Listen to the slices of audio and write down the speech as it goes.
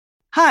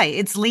Hi,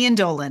 it's Leanne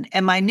Dolan,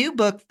 and my new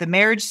book, The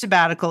Marriage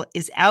Sabbatical,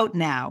 is out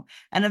now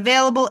and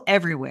available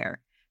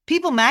everywhere.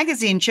 People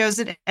magazine chose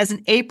it as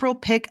an April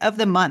pick of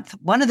the month,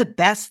 one of the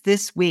best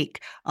this week.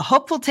 A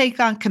hopeful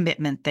take on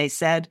commitment, they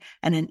said,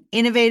 and an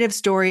innovative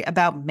story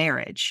about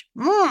marriage.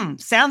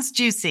 Sounds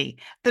juicy.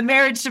 The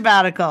Marriage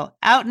Sabbatical,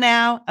 out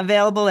now,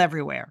 available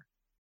everywhere.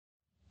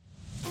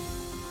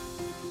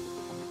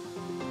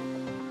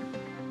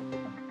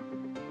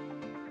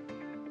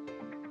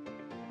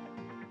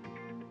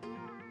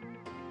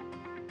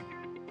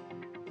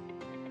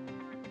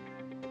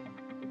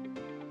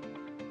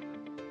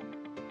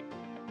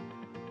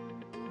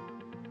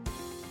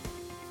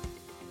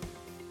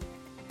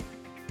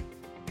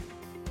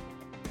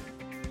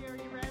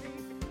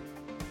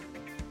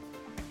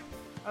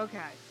 Okay,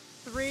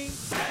 3,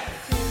 2,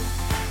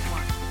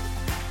 1.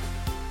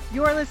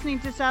 You're listening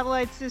to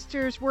Satellite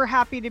Sisters. We're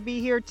happy to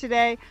be here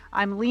today.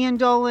 I'm Leanne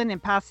Dolan in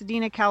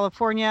Pasadena,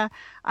 California.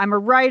 I'm a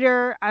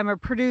writer, I'm a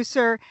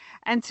producer,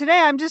 and today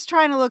I'm just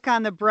trying to look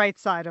on the bright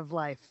side of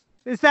life.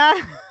 Is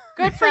that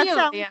good for you,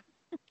 Leanne?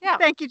 Yeah.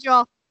 Thank you,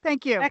 Joel.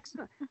 Thank you.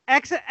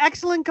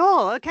 Excellent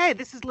goal. Okay,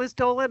 this is Liz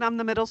Dolan. I'm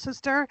the middle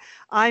sister.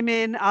 I'm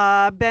in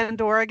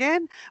Bend,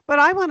 Oregon. But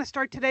I want to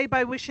start today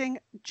by wishing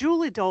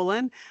Julie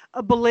Dolan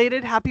a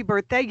belated happy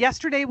birthday.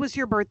 Yesterday was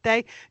your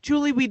birthday.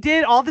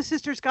 Julie, all the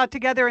sisters got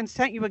together and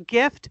sent you a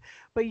gift,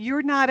 but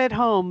you're not at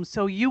home,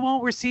 so you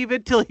won't receive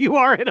it till you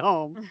are at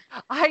home.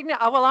 I know.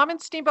 Well, I'm in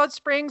Steamboat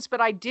Springs, but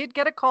I did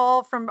get a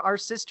call from our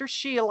sister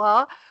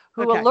Sheila,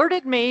 who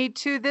alerted me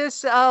to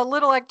this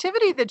little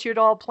activity that you'd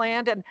all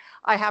planned. And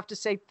I have to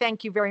say,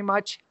 thank you very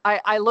much.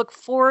 I look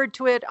forward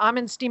to it. I'm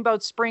in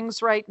Steamboat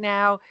Springs right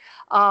now.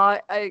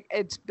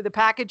 The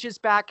package is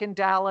back in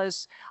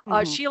Dallas.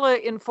 Sheila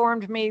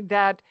informed me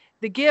that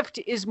the gift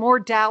is more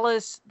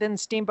Dallas than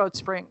Steamboat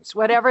Springs,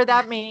 whatever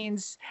that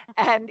means,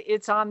 and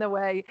it's on the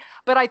way.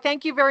 But I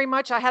thank you very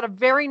much. I had a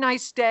very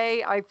nice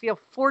day. I feel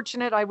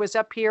fortunate. I was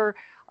up here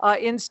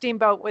in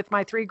Steamboat with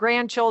my 3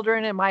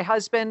 grandchildren and my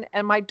husband,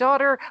 and my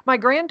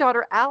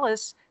granddaughter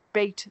Alice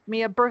baked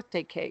me a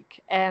birthday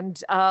cake.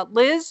 And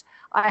Liz,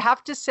 I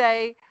have to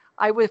say,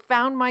 I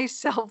found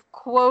myself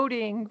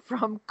quoting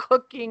from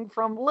Cooking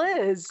from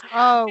Liz.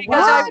 Oh,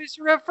 because I was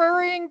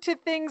referring to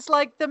things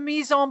like the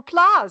mise en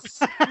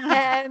place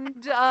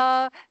and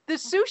the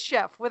sous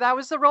chef. Well, that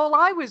was the role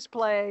I was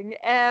playing.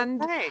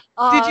 And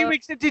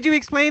did you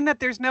explain that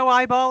there's no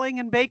eyeballing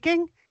in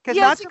baking?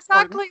 Yes,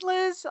 exactly,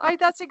 Liz.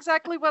 That's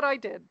exactly what I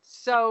did.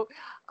 So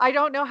I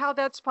don't know how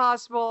that's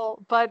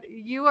possible, but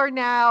you are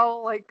now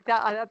like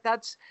that.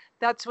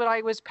 That's what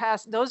I was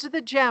passing. Those are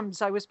the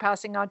gems I was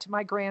passing on to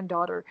my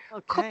granddaughter.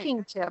 Okay.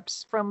 Cooking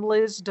tips from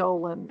Liz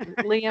Dolan.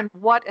 Leanne,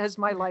 what has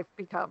my life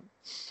become?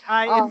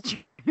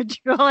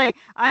 Julie,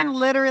 I'm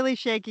literally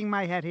shaking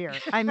my head here.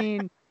 I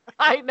mean,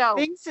 I know.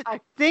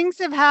 Things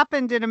have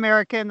happened in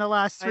America in the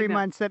last 3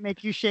 months that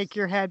make you shake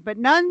your head, but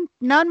none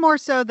more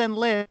so than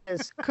Liz,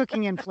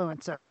 cooking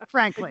influencer,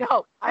 frankly.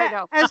 No, I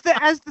know. As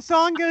the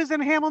song goes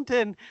in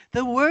Hamilton,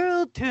 the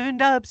world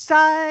turned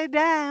upside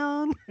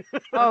down.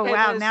 Oh,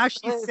 wow. Now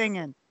she's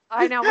singing.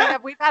 I know.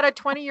 We've had a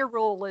 20-year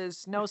rule,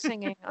 Liz. No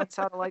singing on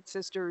Satellite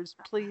Sisters.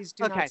 Please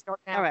do not start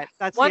now. All right.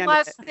 That's one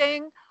last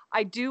thing.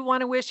 I do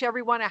want to wish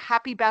everyone a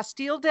happy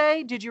Bastille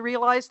Day. Did you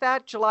realize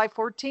that? July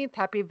 14th,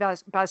 happy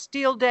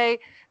Bastille Day.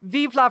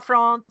 Vive la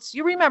France.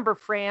 You remember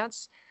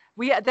France.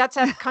 That's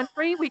a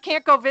country. We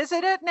can't go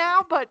visit it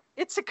now, but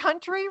it's a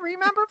country.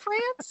 Remember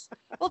France?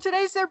 Well,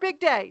 today's their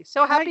big day.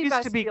 So happy Bastille Day. That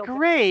used to be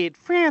great.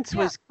 France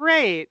was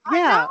great.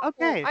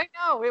 Okay. I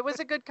know. It was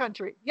a good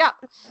country. Yeah.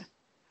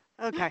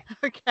 Okay.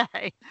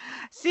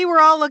 See, we're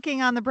all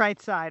looking on the bright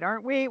side,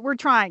 aren't we? We're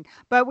trying,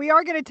 but we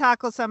are going to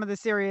tackle some of the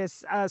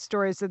serious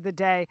stories of the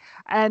day,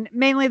 and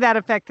mainly that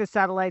affect the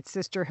satellite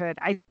sisterhood.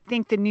 I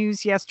think the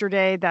news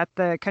yesterday that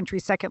the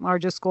country's second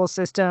largest school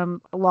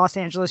system, Los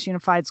Angeles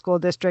Unified School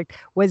District,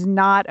 was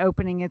not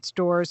opening its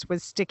doors,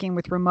 was sticking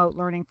with remote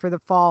learning for the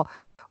fall,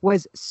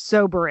 was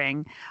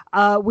sobering.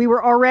 We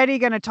were already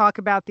going to talk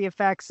about the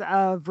effects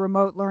of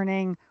remote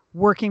learning,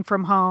 working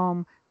from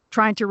home,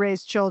 trying to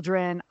raise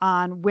children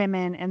on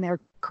women and their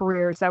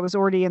careers. That was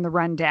already in the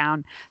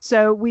rundown.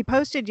 So we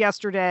posted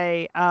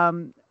yesterday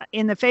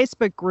in the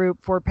Facebook group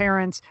for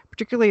parents,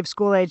 particularly of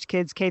school-age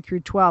kids, K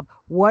through 12,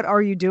 what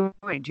are you doing?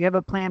 Do you have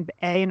a plan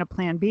A and a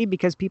plan B?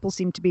 Because people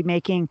seem to be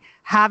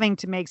having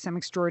to make some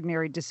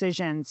extraordinary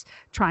decisions,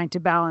 trying to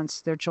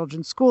balance their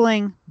children's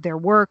schooling, their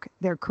work,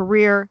 their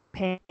career,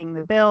 paying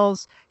the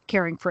bills,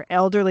 caring for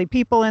elderly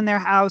people in their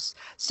house.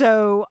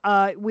 So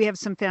we have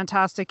some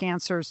fantastic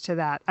answers to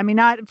that. I mean,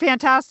 not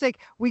fantastic.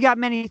 We got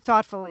many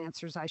thoughtful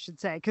answers, I should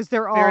say, because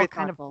they're all very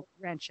kind thoughtful. Of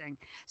wrenching.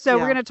 So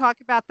we're going to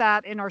talk about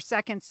that in our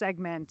second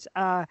segment.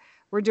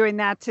 We're doing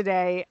that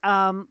today.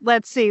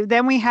 Let's see.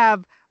 Then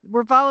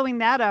we're following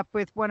that up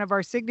with one of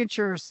our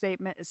signature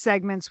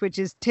segments, which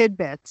is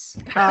tidbits.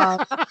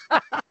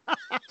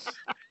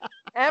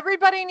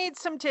 Everybody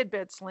needs some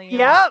tidbits, Leanne.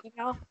 Yep. You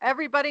know,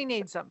 everybody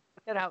needs them.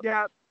 You know.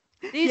 Yep.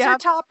 These are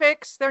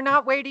topics. They're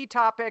not weighty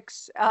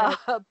topics,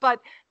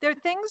 but they're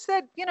things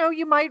that, you know,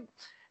 you might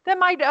that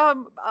might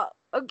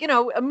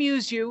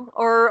amuse you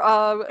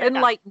or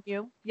enlighten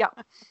you. Yeah.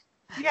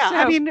 Yeah,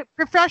 I mean,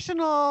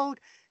 professional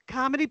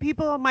comedy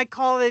people might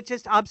call it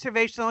just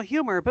observational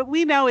humor, but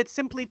we know it's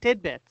simply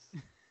tidbits.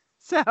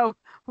 So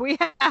we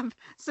have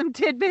some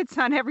tidbits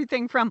on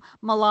everything from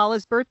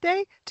Malala's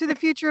birthday to the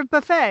future of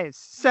buffets.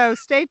 So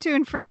stay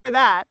tuned for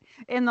that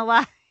in the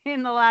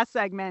last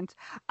segment.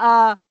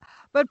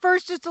 But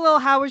first, just a little,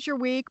 how was your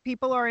week?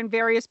 People are in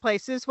various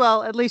places.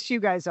 Well, at least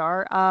you guys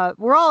are.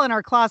 We're all in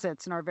our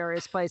closets in our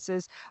various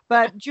places.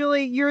 But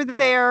Julie, you're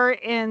there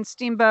in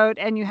Steamboat,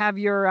 and you have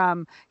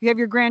your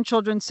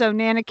grandchildren. So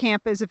Nana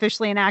Camp is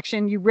officially in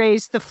action. You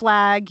raised the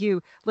flag. You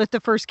lit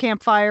the first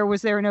campfire.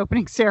 Was there an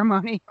opening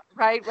ceremony?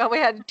 Right. Well, we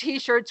had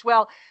T-shirts.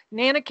 Well,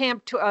 Nana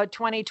Camp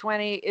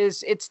 2020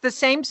 it's the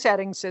same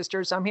setting,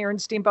 sisters. I'm here in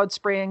Steamboat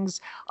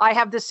Springs. I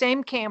have the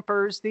same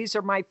campers. These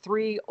are my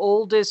 3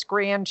 oldest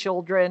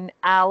grandchildren,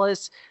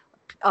 Alice,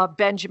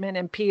 Benjamin,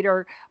 and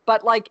Peter.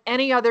 But like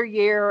any other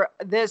year,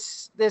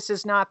 this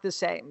is not the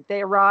same.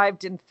 They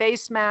arrived in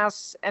face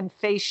masks and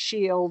face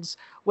shields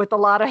with a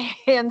lot of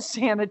hand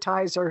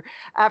sanitizer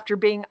after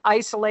being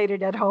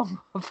isolated at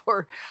home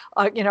for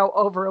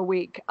over a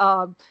week.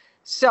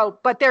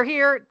 But they're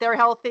here, they're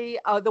healthy.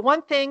 The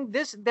one thing,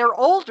 they're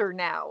older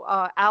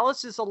now.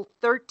 Alice is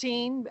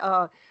 13,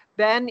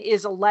 Ben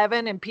is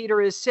 11, and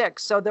Peter is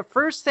 6. So the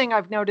first thing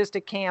I've noticed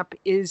at camp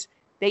is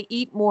they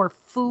eat more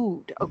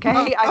food.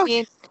 Okay.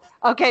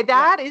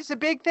 That is a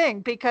big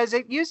thing, because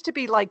it used to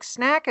be like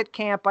snack at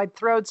camp. I'd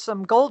throw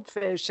some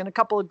goldfish and a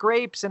couple of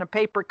grapes in a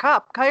paper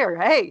cup.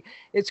 Hey,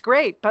 it's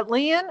great. But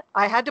Leon,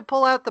 I had to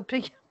pull out the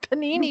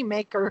panini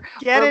maker.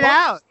 Get it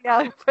out.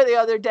 Yeah, for the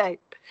other day.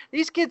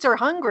 These kids are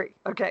hungry.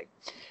 Okay.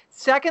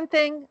 Second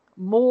thing,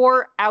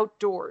 more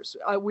outdoors.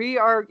 We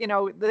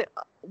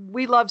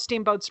love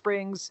Steamboat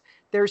Springs.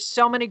 There's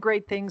so many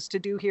great things to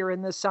do here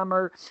in the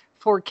summer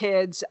for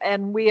kids.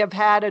 And we have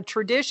had a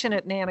tradition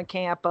at Nana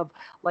Camp of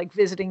like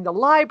visiting the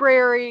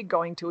library,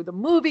 going to the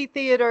movie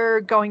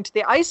theater, going to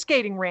the ice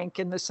skating rink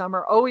in the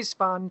summer, always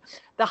fun.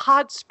 The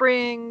hot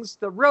springs,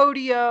 the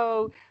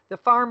rodeo, the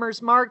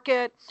farmer's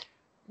market.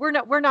 We're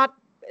not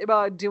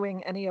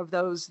doing any of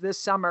those this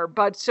summer,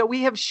 but so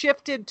we have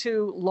shifted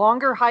to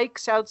longer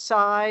hikes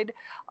outside.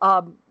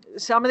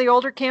 Some of the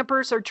older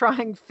campers are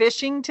trying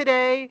fishing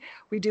today.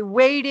 We do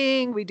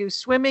wading, we do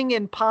swimming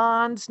in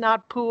ponds,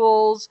 not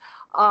pools.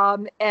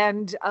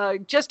 And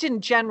just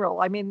in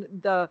general, I mean,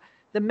 the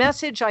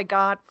message I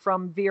got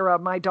from Vera,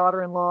 my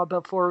daughter-in-law,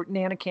 before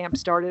Nana Camp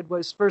started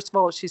was, first of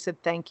all, she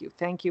said, thank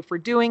you for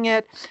doing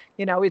it.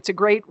 It's a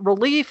great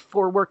relief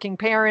for working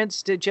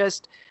parents to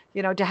just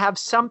to have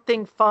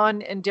something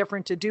fun and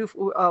different to do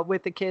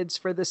with the kids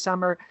for the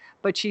summer.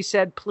 But she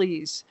said,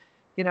 please,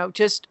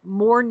 just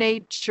more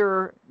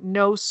nature,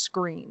 no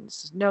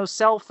screens, no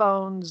cell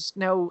phones,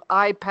 no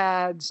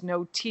iPads,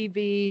 no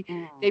TV.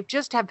 They've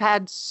just have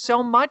had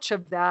so much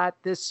of that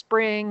this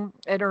spring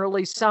and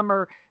early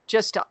summer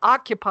just to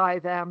occupy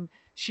them.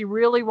 She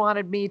really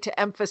wanted me to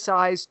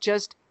emphasize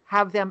just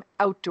have them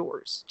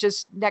outdoors,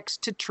 just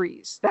next to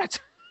trees. That's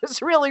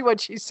really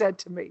what she said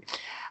to me.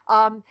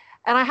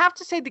 And I have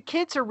to say, the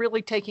kids are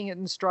really taking it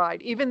in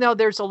stride, even though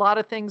there's a lot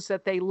of things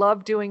that they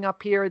love doing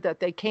up here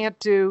that they can't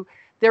do.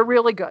 They're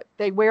really good.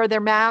 They wear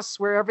their masks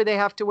wherever they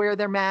have to wear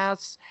their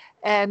masks.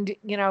 And,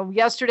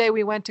 yesterday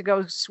we went to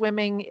go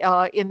swimming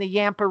in the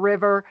Yampa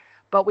River,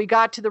 but we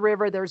got to the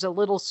river. There's a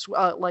little,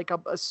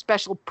 a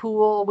special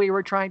pool we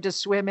were trying to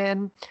swim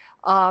in,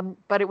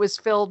 but it was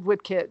filled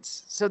with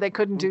kids, so they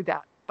couldn't do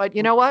that. But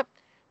you know what?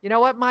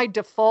 My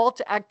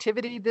default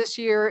activity this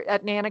year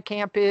at Nana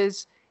Camp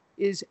is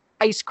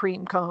ice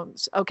cream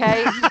cones.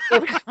 Okay.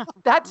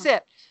 That's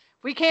it.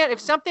 We can't,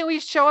 if we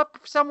show up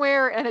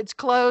somewhere and it's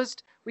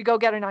closed, we go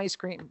get an ice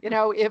cream.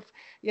 If,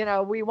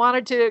 we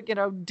wanted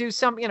to, do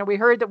some, we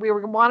heard that we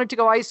wanted to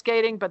go ice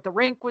skating, but the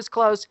rink was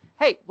closed.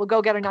 Hey, we'll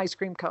go get an ice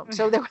cream cone.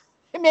 So they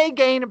may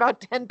gain about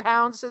 10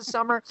 pounds this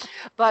summer,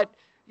 but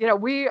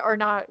we are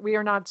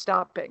not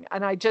stopping.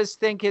 And I just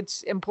think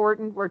it's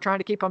important. We're trying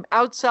to keep them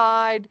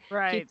outside,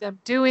 right, keep them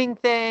doing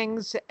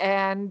things,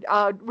 and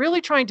really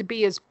trying to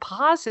be as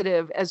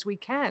positive as we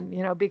can,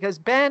 because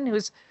Ben,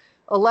 who's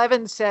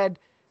 11, said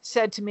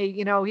to me,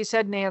 he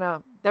said,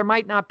 Nana, there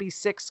might not be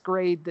 6th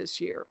grade this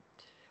year.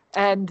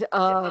 And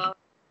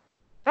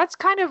that's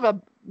kind of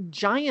a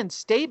giant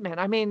statement.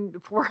 I mean,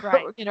 for,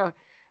 right,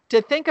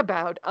 to think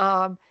about.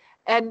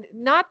 And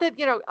not that,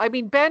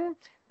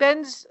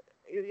 Ben's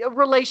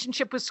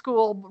relationship with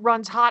school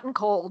runs hot and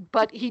cold,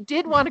 but he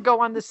did want to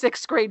go on the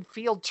 6th grade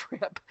field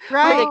trip.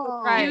 Right. They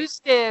go to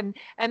Houston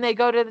and they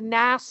go to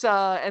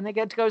NASA and they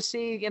get to go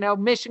see,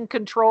 mission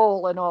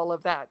control and all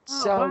of that.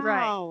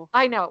 Wow.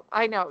 I know.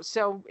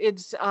 So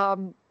it's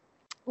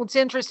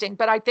interesting,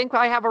 but I think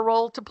I have a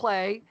role to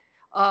play.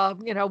 We're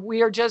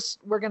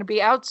going to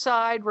be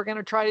outside. We're going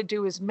to try to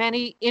do as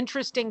many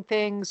interesting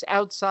things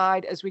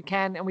outside as we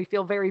can. And we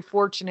feel very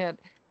fortunate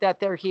that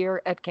they're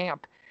here at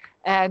camp.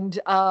 And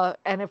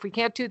if we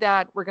can't do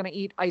that, we're going to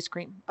eat ice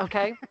cream.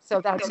 Okay.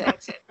 So that's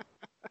it.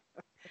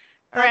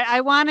 All right,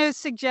 I want to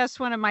suggest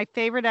one of my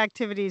favorite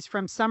activities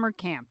from summer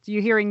camp.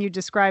 Hearing you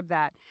describe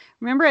that.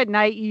 Remember at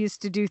night you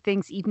used to do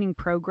things evening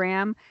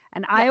program,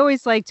 and I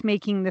always liked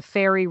making the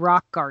fairy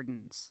rock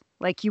gardens.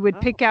 Like you would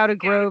pick out a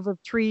grove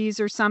of trees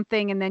or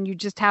something, and then you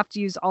just have to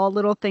use all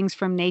little things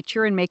from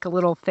nature and make a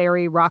little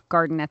fairy rock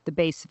garden at the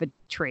base of a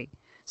tree.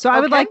 So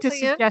I would like to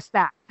suggest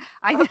that.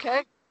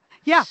 Okay.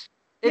 Yeah.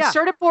 It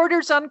sort of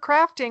borders on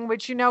crafting,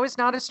 which is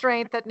not a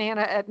strength at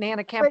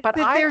Nana Camp. But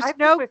there's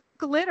no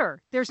glitter.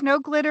 There's no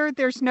glitter.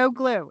 There's no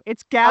glue.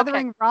 It's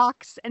gathering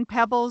rocks and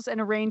pebbles and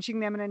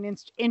arranging them in an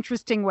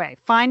interesting way.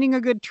 Finding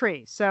a good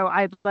tree. So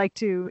I'd like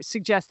to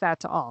suggest that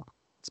to all.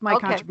 It's my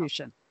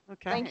contribution.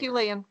 Okay. Thank you,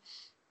 Lian.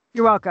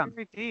 You're welcome.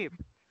 Very deep.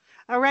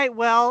 All right.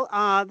 Well,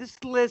 this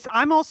is Liz.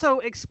 I'm also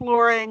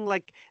exploring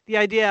like the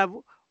idea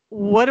of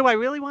what do I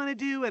really want to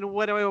do and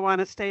what do I want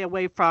to stay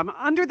away from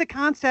under the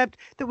concept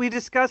that we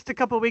discussed a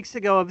couple of weeks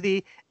ago of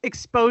the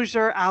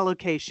exposure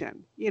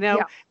allocation.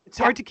 It's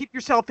hard to keep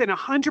yourself in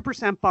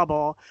 100%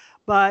 bubble,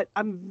 but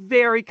I'm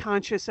very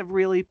conscious of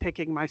really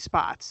picking my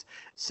spots.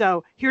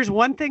 So here's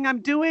one thing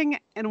I'm doing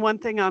and one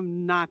thing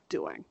I'm not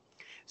doing.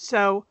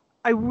 So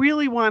I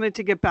really wanted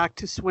to get back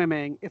to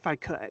swimming if I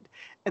could.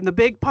 And the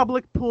big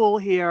public pool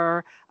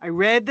here, I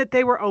read that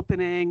they were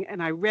opening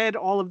and I read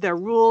all of their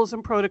rules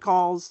and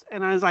protocols.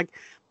 And I was like,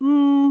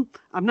 I'm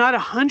not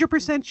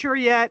 100% sure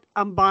yet.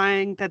 I'm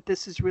buying that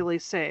this is really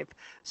safe.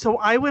 So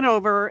I went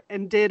over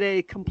and did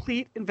a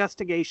complete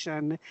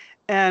investigation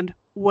and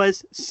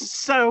was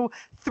so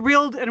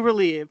thrilled and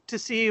relieved to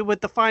see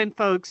what the fine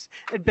folks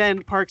at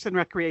Bend Parks and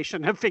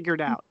Recreation have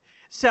figured out.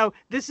 So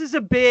this is a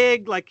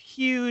big, like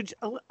huge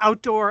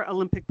outdoor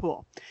Olympic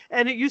pool.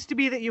 And it used to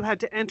be that you had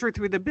to enter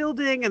through the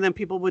building and then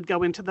people would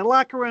go into the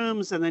locker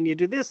rooms and then you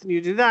do this and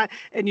you do that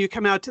and you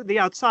come out to the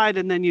outside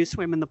and then you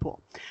swim in the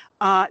pool.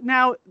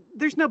 Now,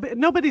 there's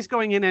nobody's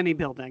going in any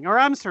building, or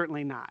I'm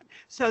certainly not.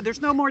 So there's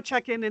no more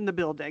check-in in the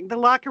building. The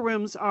locker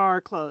rooms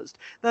are closed.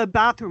 The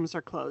bathrooms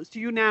are closed.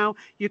 You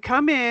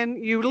come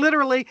in, you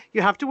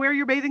have to wear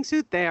your bathing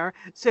suit there.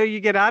 So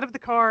you get out of the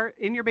car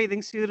in your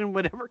bathing suit and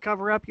whatever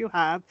cover-up you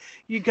have.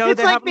 You go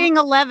there. It's like being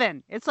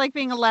 11. It's like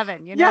being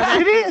 11. Yeah,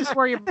 it is. Just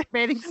wear your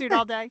bathing suit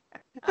all day.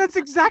 That's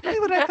exactly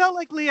what I felt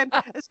like, Lian.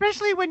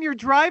 Especially when you're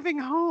driving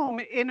home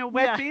in a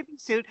wet bathing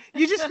suit,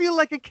 you just feel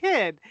like a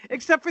kid,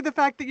 except for the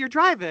fact that you're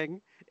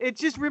driving. It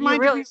just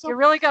reminds me. You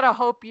really got to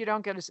hope you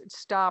don't get a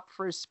stop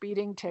for a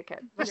speeding ticket.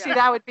 See,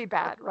 that would be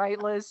bad,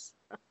 right, Liz?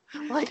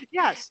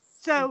 Yes.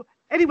 So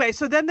anyway,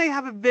 so then they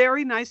have a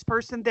very nice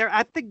person there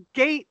at the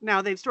gate.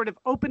 Now they've sort of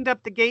opened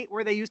up the gate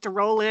where they used to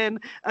roll in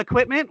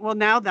equipment. Well,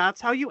 now that's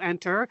how you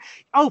enter.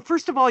 Oh,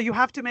 first of all, you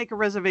have to make a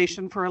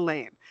reservation for a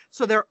lane.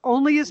 So there are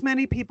only as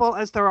many people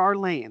as there are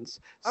lanes.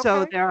 Okay.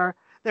 So there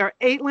are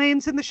 8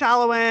 lanes in the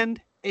shallow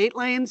end, 8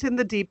 lanes in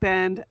the deep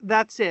end.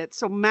 That's it.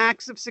 So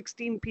max of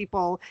 16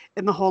 people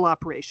in the whole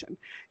operation.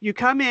 You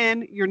come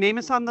in, your name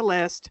is on the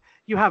list.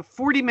 You have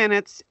 40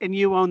 minutes and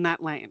you own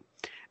that lane.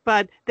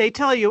 But they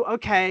tell you,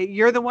 okay,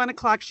 you're the 1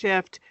 o'clock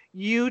shift.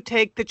 You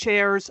take the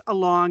chairs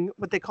along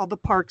what they call the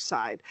park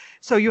side.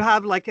 So you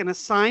have like an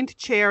assigned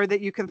chair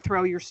that you can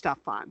throw your stuff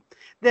on.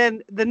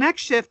 Then the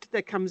next shift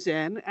that comes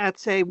in at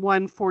say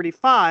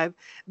 1:45,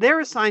 they're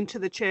assigned to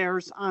the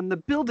chairs on the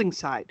building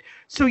side.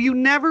 So you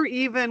never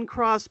even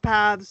cross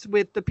paths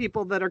with the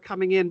people that are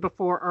coming in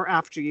before or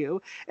after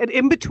you. And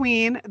in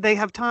between, they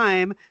have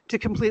time to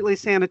completely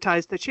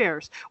sanitize the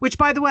chairs, which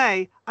by the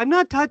way, I'm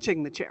not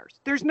touching the chairs.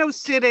 There's no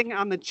sitting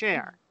on the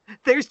chair.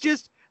 There's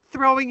just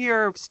throwing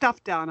your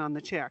stuff down on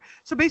the chair.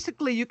 So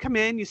basically you come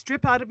in, you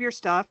strip out of your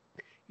stuff,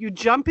 you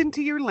jump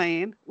into your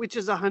lane, which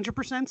is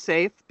 100%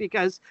 safe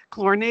because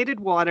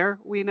chlorinated water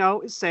we know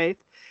is safe.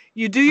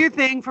 You do your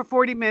thing for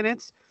 40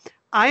 minutes.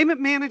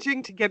 I'm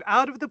managing to get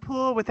out of the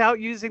pool without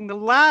using the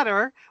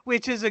ladder,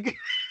 which is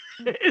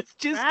it's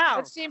just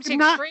that seems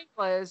extreme,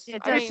 Liz.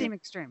 It does seem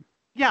extreme.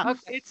 Yeah,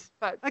 okay.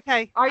 But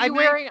okay. Are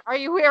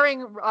you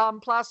wearing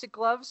plastic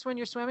gloves when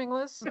you're swimming,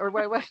 Liz? Or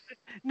what?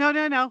 No.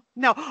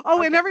 Oh,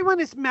 okay. And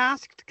everyone is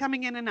masked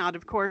coming in and out,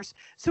 of course.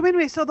 So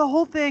anyway, so the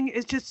whole thing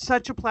is just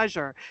such a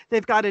pleasure.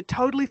 They've got it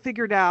totally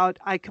figured out.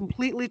 I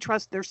completely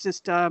trust their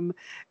system.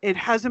 It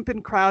hasn't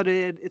been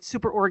crowded. It's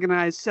super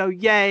organized. So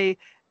yay.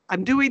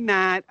 I'm doing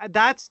that.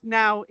 That's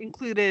now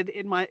included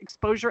in my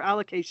exposure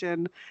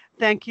allocation.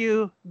 Thank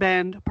you,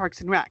 Bend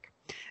Parks and Rec.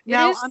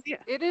 Now,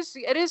 it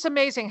is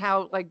amazing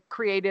how like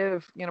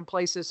creative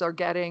places are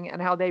getting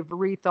and how they've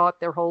rethought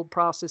their whole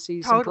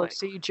processes and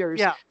procedures.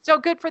 Yeah. So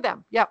good for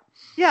them. Yep.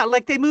 Yeah,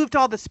 like they moved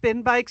all the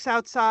spin bikes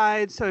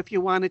outside. So if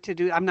you wanted to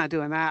do, I'm not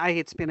doing that. I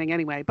hate spinning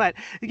anyway. But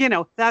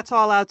that's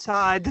all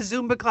outside. The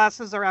Zumba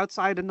classes are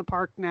outside in the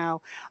park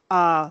now.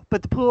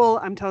 But the pool,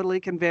 I'm totally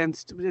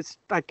convinced, is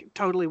like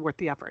totally worth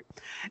the effort.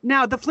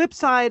 Now, the flip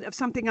side of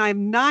something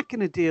I'm not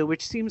going to do,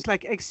 which seems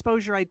like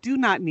exposure I do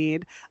not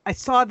need. I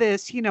saw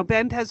this.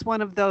 Bend has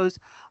one of those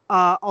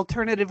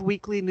alternative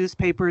weekly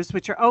newspapers,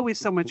 which are always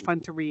so much fun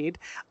to read.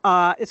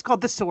 It's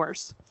called The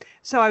Source.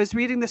 So I was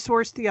reading The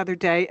Source the other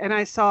day, and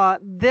I saw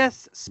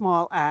this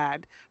small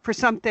ad for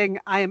something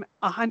I am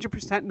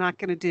 100% not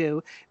going to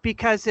do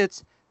because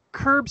it's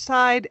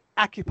curbside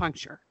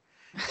acupuncture.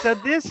 So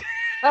this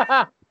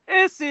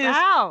is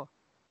Wow.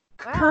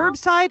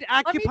 curbside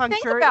Let me think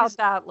acupuncture. about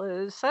that,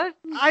 Liz.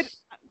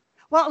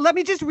 Well, let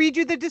me just read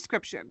you the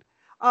description.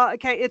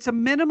 Okay, it's a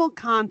minimal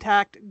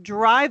contact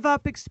drive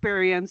up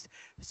experience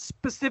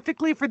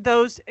specifically for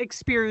those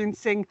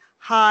experiencing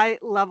high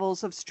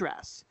levels of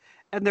stress.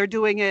 And they're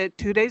doing it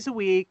 2 days a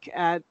week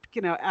at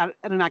an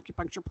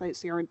acupuncture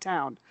place here in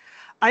town.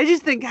 I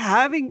just think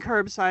having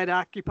curbside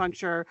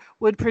acupuncture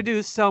would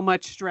produce so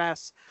much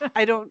stress.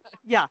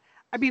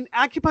 I mean,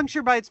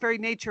 acupuncture by its very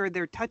nature,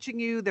 they're touching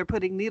you, they're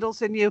putting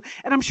needles in you,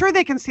 and I'm sure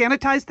they can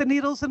sanitize the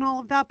needles and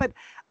all of that, but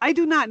I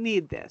do not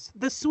need this.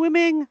 The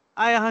swimming,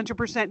 I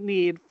 100%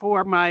 need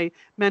for my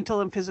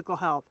mental and physical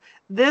health.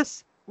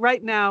 This,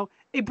 right now,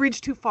 a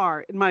bridge too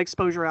far in my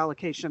exposure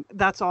allocation.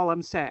 That's all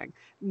I'm saying.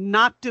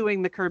 Not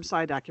doing the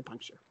curbside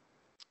acupuncture.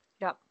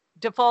 Yep.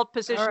 Default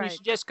position, All you right.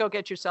 should just go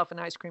get yourself an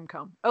ice cream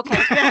cone.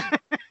 Okay.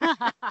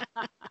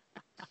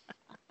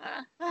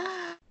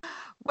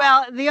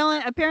 Well,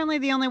 apparently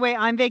the only way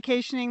I'm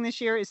vacationing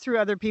this year is through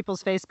other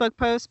people's Facebook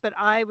posts, but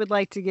I would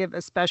like to give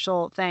a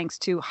special thanks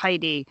to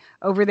Heidi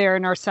over there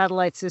in our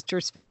Satellite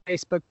Sisters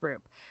Facebook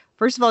group.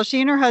 First of all, she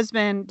and her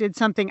husband did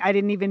something I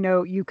didn't even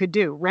know you could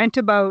do. Rent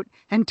a boat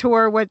and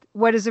tour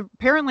what is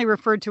apparently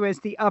referred to as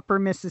the Upper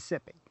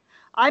Mississippi.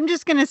 I'm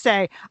just going to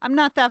say, I'm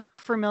not that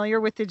familiar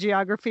with the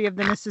geography of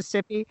the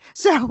Mississippi.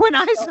 So when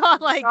I saw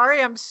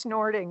Sorry, I'm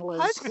snorting, Liz.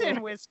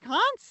 Hudson,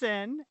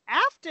 Wisconsin,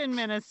 Afton,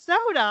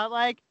 Minnesota,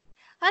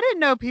 I didn't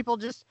know people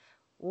just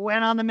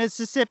went on the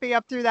Mississippi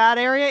up through that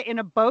area in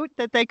a boat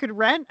that they could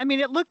rent. I mean,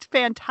 it looked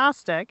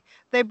fantastic.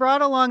 They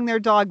brought along their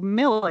dog,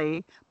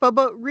 Millie, but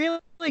what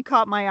really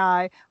caught my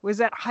eye was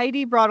that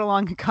Heidi brought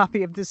along a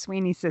copy of the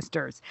Sweeney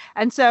Sisters.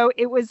 And so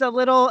it was a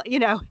little,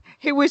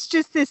 it was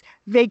just this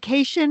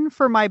vacation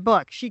for my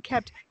book. She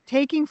kept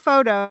taking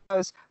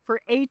photos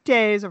for 8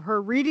 days of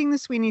her reading the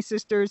Sweeney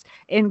Sisters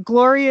in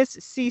glorious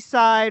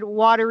seaside,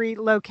 watery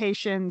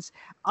locations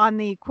on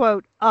the,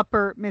 quote,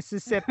 Upper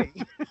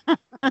Mississippi.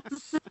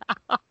 So,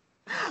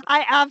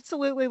 I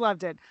absolutely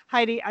loved it.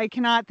 Heidi, I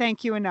cannot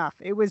thank you enough.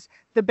 It was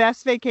the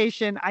best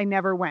vacation I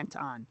never went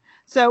on.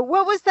 So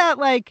what was that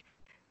like?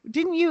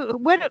 Didn't you,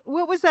 what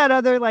was that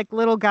other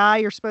little guy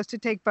you're supposed to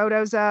take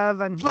photos of?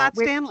 And Flat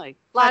Stanley.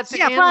 Flat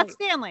Yeah, Stanley. Flat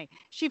Stanley.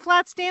 She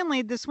Flat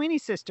Stanley'd the Sweeney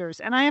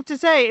Sisters. And I have to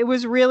say, it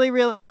was really,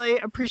 really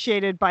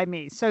appreciated by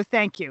me. So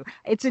thank you.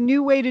 It's a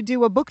new way to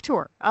do a book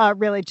tour.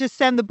 Really, just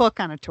send the book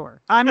on a tour.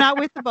 I'm not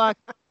with the book.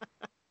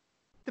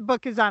 The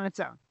book is on its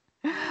own.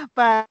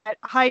 But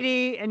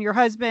Heidi and your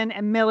husband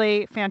and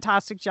Millie,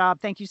 fantastic job.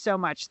 Thank you so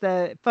much.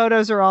 The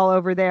photos are all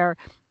over there.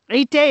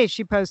 8 days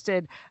she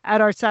posted at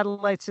our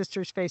Satellite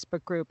Sisters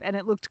Facebook group, and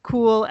it looked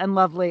cool and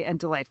lovely and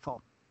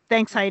delightful.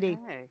 Thanks, Heidi.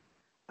 Okay.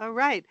 All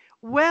right.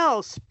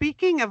 Well,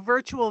 speaking of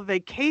virtual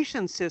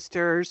vacation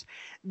sisters,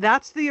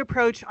 that's the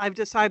approach I've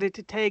decided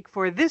to take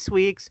for this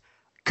week's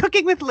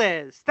Cooking with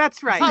Liz.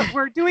 That's right.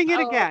 We're doing it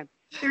again.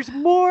 There's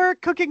more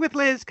Cooking with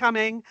Liz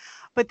coming,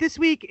 but this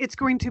week it's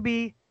going to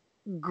be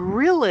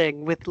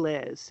Grilling with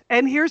Liz.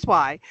 And here's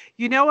why.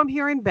 I'm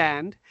here in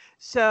Bend.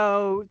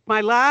 So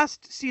my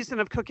last season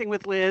of Cooking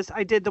with Liz,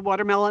 I did the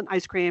watermelon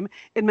ice cream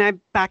in my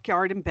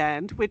backyard in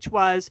Bend, which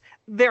was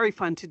very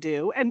fun to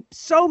do. And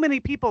so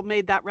many people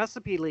made that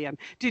recipe, Leanne.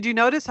 Did you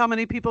notice how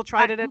many people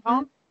tried it at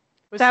home?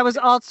 That was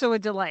also a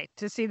delight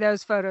to see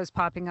those photos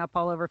popping up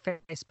all over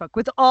Facebook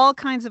with all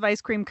kinds of ice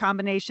cream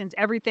combinations,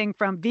 everything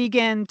from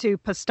vegan to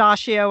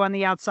pistachio on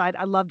the outside.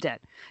 I loved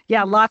it.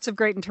 Yeah, lots of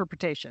great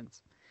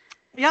interpretations.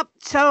 Yep.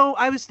 So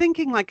I was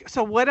thinking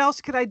so what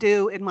else could I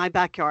do in my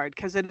backyard?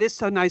 Because it is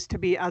so nice to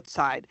be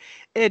outside.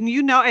 And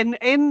and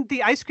in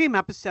the ice cream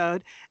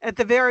episode, at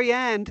the very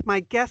end,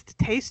 my guest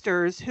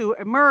tasters who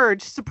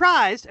emerged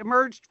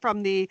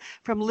from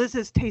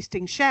Liz's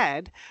tasting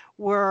shed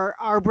were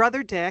our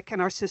brother Dick and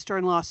our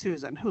sister-in-law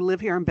Susan, who live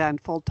here in Bend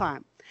full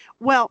time.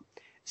 Well,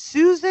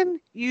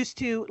 Susan used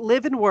to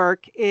live and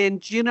work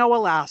in Juneau,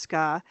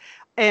 Alaska.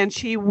 And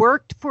she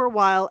worked for a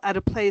while at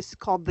a place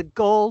called the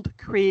Gold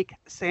Creek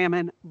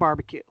Salmon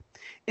Barbecue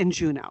in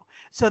Juneau.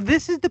 So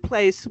this is the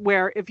place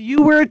where if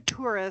you were a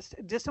tourist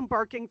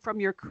disembarking from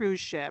your cruise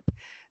ship,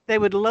 they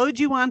would load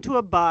you onto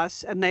a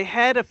bus and they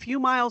head a few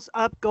miles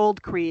up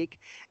Gold Creek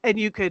and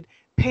you could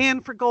pan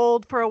for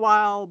gold for a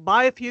while,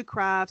 buy a few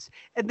crafts,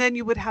 and then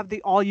you would have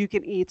the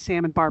all-you-can-eat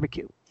salmon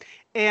barbecue.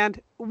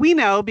 And we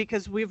know,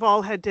 because we've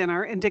all had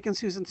dinner in Dick and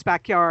Susan's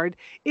backyard,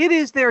 it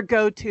is their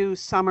go-to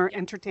summer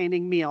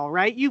entertaining meal,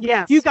 right? You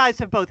guys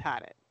have both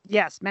had it.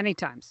 Yes, many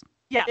times.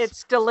 Yes.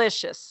 It's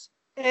delicious.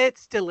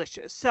 It's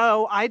delicious.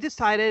 So I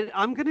decided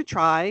I'm going to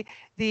try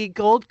the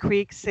Gold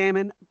Creek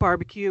Salmon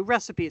Barbecue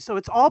recipe. So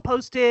it's all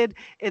posted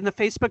in the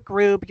Facebook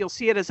group. You'll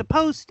see it as a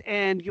post,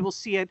 and you will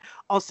see it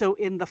also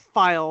in the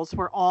files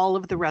where all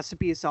of the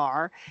recipes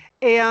are.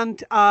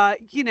 And,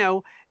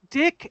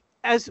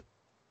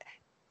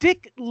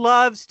 Dick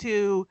loves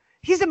to,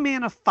 he's a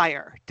man of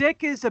fire.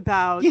 Dick is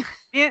about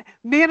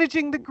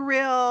managing the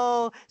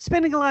grill,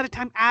 spending a lot of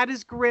time at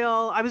his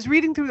grill. I was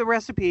reading through the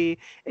recipe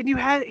and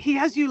he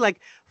has you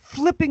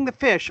flipping the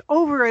fish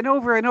over and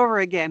over and over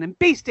again and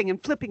basting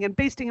and flipping and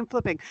basting and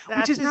flipping,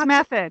 That's which is his not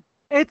method.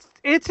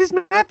 It's his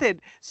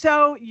method.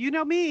 So you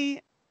know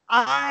me,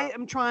 I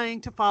am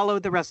trying to follow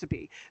the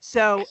recipe.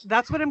 So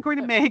that's what I'm going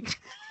to make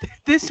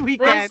this Liz,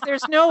 weekend.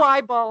 there's no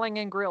eyeballing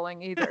and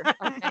grilling either.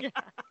 Okay.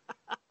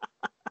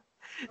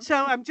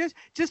 So I'm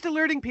just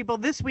alerting people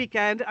this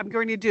weekend. I'm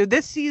going to do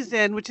this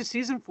season, which is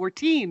season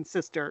 14,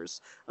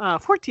 sisters,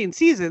 14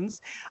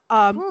 seasons.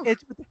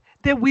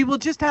 That we will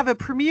just have a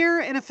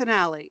premiere and a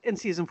finale in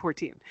season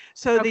 14.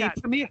 So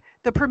Okay.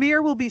 the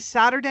premiere will be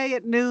Saturday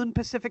at noon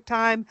Pacific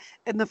time,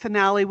 and the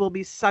finale will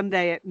be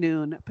Sunday at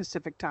noon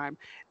Pacific time.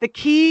 The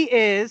key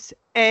is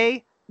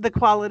the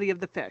quality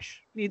of the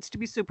fish needs to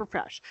be super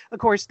fresh. Of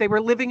course, they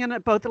were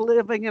both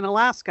living in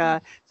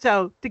Alaska,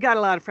 so they got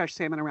a lot of fresh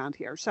salmon around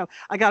here. So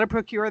I got to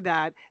procure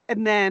that,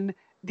 and then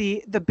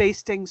the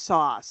basting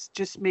sauce,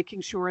 just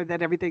making sure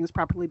that everything's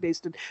properly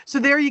basted. So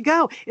there you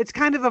go. It's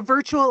kind of a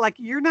virtual, like,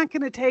 you're not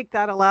going to take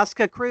that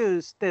Alaska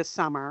cruise this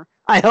summer.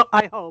 I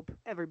hope,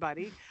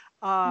 everybody.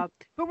 But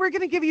we're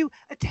going to give you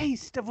a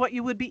taste of what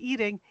you would be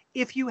eating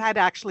if you had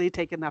actually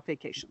taken that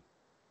vacation.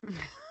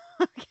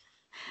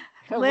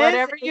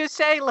 Whatever you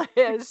say, Liz.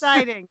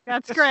 Exciting.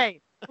 That's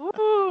great.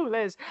 Ooh,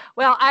 Liz.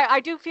 Well, I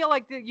do feel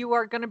like that you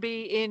are going to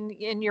be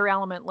in your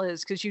element,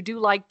 Liz, because you do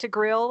like to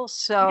grill.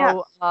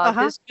 So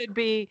Yes.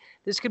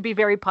 this could be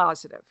very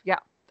positive. Yeah,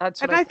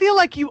 that's what And I feel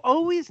like you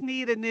always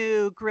need a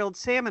new grilled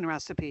salmon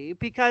recipe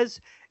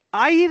because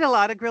I eat a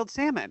lot of grilled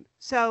salmon.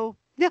 So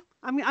yeah,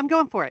 I'm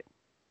going for it.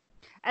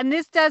 And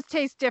this does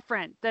taste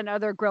different than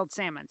other grilled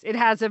salmons. It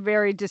has a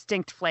very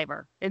distinct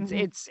flavor.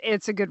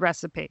 It's a good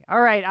recipe.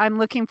 All right, I'm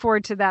looking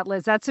forward to that,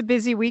 Liz. That's a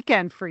busy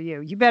weekend for you.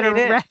 You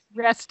better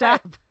rest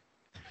up.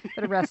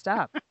 Better rest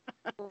up.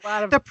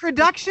 The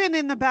production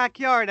in the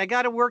backyard, I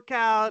got to work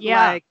out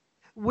like,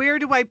 where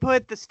do I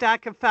put the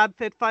stack of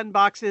FabFitFun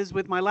boxes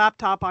with my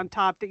laptop on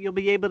top that you'll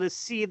be able to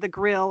see the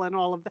grill and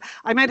all of that.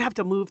 I might have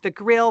to move the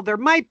grill. There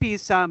might be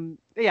some,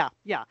 yeah.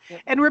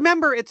 And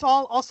remember, it's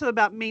all also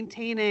about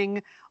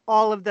maintaining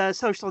all of the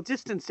social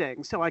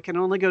distancing. So I can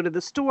only go to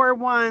the store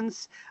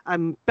once.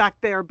 I'm back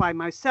there by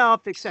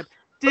myself, except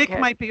Dick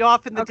might be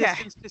off in the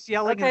distance just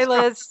yelling. Okay,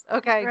 Liz.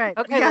 Okay. Right.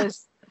 Okay, Yeah.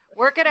 Liz.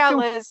 Work it out,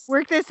 Liz.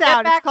 Work this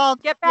out. It's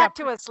called Get back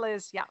to us,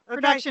 Liz. Yeah.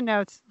 production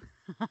notes.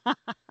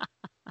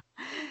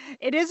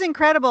 It is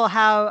incredible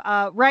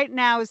how right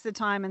now is the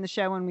time in the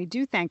show when we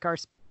do thank our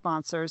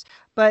sponsors.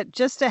 But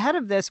just ahead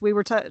of this, we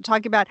were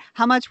talking about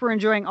how much we're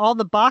enjoying all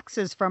the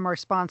boxes from our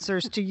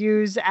sponsors to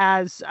use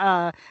as,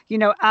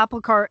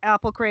 Apple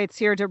crates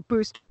here to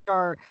boost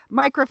our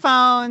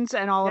microphones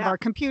and all of our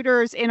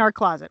computers in our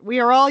closet. We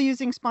are all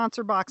using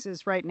sponsor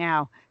boxes right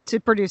now to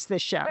produce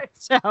this show.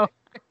 So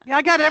yeah,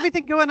 I got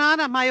everything going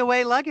on my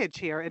away luggage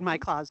here in my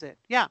closet.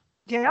 Yeah.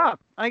 Yeah,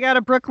 I got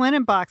a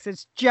Brooklinen box.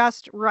 It's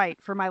just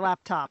right for my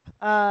laptop.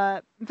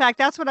 In fact,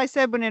 that's what I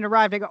said when it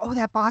arrived. I go, "Oh,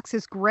 that box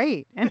is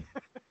great." And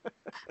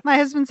my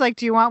husband's like,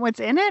 "Do you want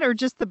what's in it or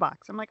just the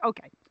box?" I'm like,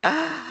 "Okay."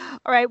 All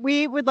right.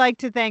 We would like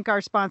to thank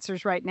our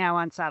sponsors right now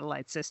on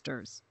Satellite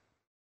Sisters.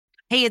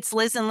 Hey, it's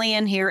Liz and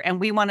Leanne here, and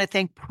we want to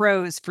thank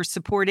Prose for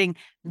supporting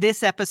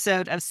this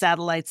episode of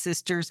Satellite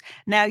Sisters.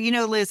 Now,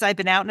 Liz, I've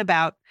been out and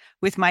about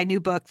with my new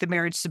book, The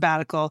Marriage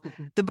Sabbatical.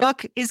 Mm-hmm. The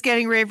book is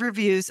getting rave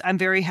reviews. I'm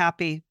very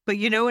happy. But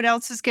you know what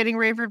else is getting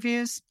rave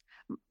reviews?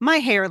 My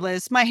hair,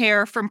 Liz. My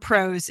hair from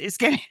Prose is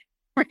getting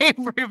rave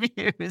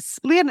reviews.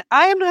 Leanne,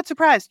 I am not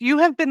surprised. You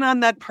have been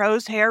on that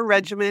Prose hair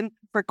regimen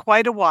for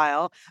quite a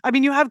while. I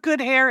mean, you have good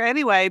hair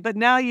anyway, but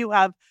now you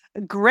have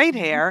great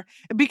hair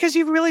because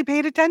you've really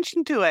paid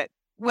attention to it.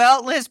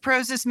 Well, Liz,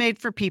 Prose is made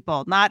for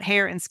people, not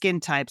hair and skin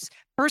types.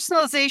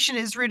 Personalization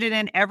is rooted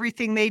in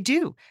everything they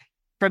do,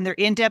 from their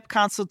in-depth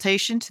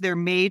consultation to their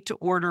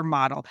made-to-order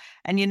model.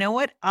 And you know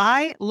what?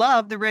 I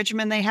love the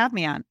regimen they have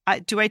me on.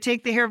 Do I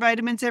take the hair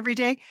vitamins every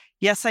day?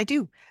 Yes, I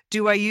do.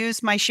 Do I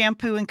use my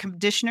shampoo and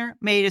conditioner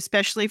made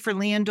especially for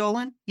Leanne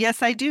Dolan?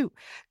 Yes, I do.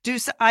 Do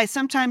I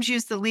sometimes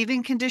use the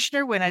leave-in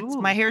conditioner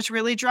when my hair's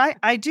really dry?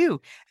 I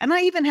do. And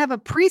I even have a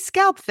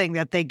pre-scalp thing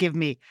that they give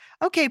me.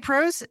 Okay,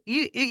 Prose,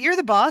 you're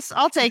the boss.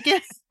 I'll take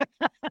it.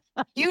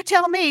 You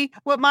tell me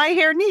what my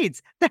hair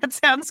needs. That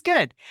sounds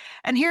good.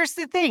 And here's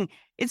the thing.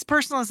 It's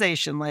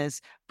personalization,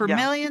 Liz. For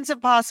millions of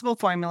possible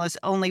formulas,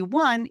 only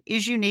one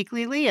is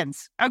uniquely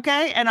Leanne's.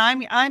 Okay? And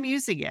I'm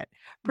using it.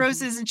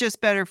 Prose isn't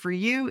just better for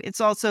you, it's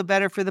also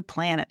better for the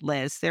planet,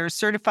 Liz. They're a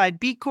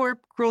certified B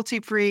Corp,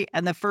 cruelty-free,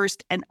 and the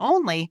first and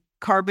only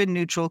carbon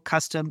neutral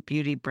custom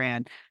beauty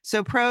brand.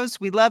 So Prose,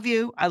 we love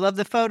you. I love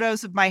the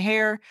photos of my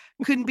hair.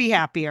 Couldn't be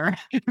happier.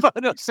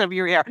 Photos of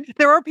your hair.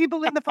 There are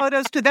people in the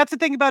photos too. That's the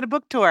thing about a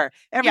book tour.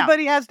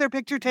 Everybody has their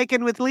picture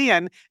taken with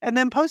Leanne and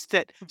then post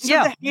it. So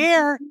the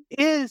hair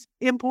is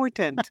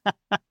important.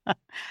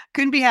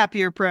 Couldn't be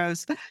happier,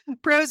 Prose.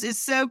 Prose is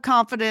so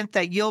confident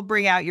that you'll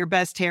bring out your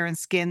best hair and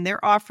skin.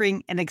 They're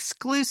offering an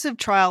exclusive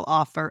trial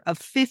offer of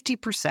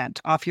 50%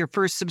 off your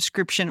first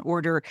subscription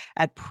order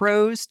at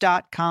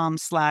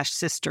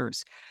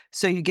prose.com/sisters.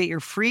 So you get your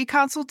free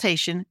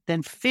consultation,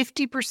 then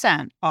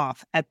 50%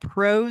 off at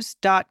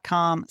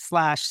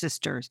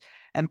prose.com/sisters.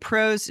 And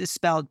Prose is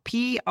spelled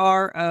Prose.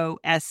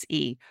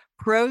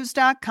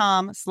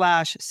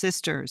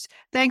 Prose.com/sisters.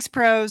 Thanks,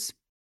 Prose.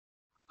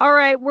 All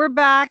right, we're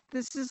back.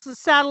 This is the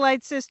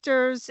Satellite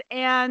Sisters.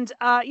 And,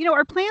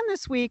 our plan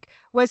this week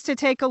was to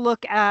take a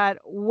look at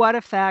what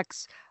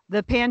effects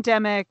the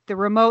pandemic, the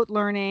remote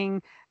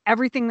learning,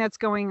 everything that's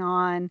going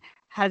on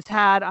has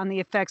had on the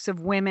effects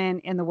of women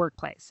in the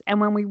workplace.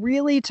 And when we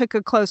really took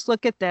a close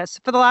look at this,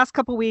 for the last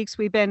couple of weeks,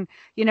 we've been,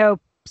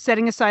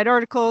 setting aside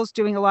articles,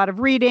 doing a lot of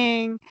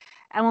reading.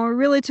 And when we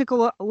really took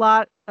a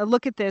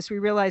look at this, we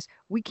realized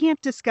we can't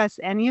discuss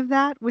any of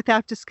that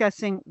without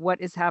discussing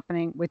what is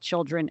happening with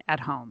children at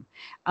home.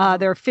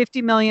 There are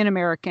 50 million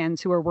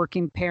Americans who are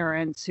working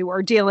parents who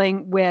are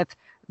dealing with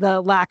the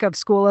lack of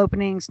school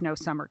openings, no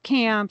summer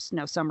camps,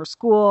 no summer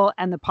school,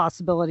 and the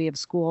possibility of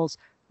schools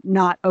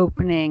not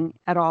opening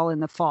at all in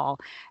the fall.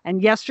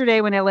 And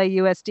yesterday, when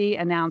LAUSD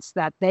announced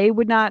that they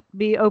would not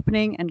be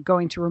opening and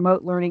going to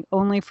remote learning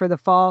only for the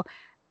fall,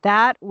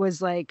 that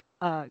was like,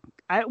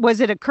 was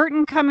it a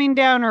curtain coming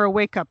down or a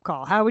wake-up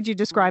call? How would you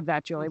describe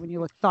that, Julie, when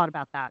you thought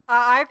about that?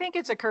 I think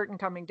it's a curtain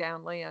coming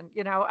down, Leon.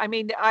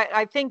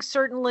 I think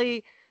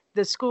certainly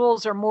the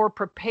schools are more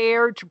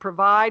prepared to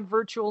provide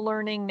virtual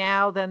learning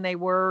now than they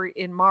were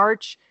in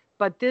March,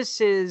 but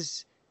this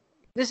is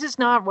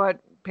not what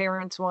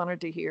parents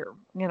wanted to hear,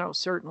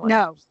 certainly.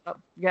 No. So,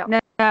 yeah.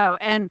 No.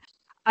 And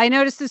I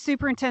noticed the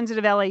superintendent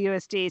of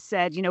LAUSD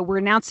said, we're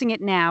announcing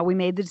it now. We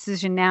made the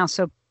decision now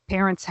so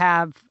parents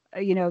have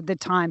the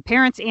time,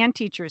 parents and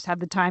teachers have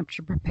the time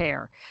to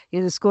prepare.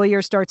 The school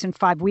year starts in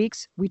 5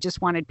 weeks. We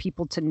just wanted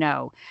people to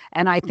know.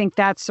 And I think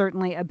that's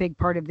certainly a big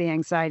part of the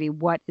anxiety,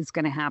 what is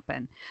going to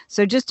happen.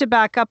 So just to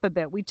back up a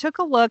bit, we took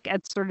a look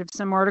at sort of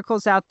some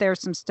articles out there,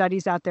 some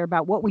studies out there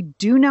about what we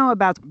do know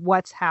about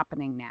what's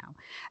happening now.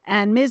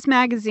 And Ms.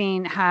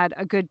 Magazine had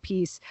a good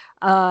piece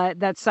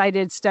that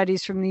cited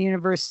studies from the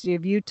University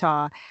of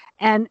Utah.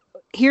 And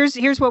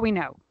here's what we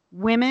know.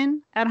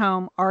 Women at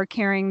home are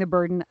carrying the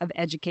burden of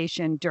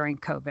education during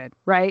COVID,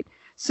 right?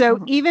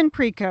 So even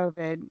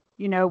pre-COVID,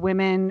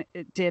 women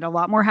did a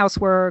lot more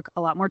housework,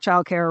 a lot more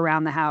childcare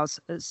around the house.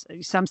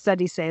 Some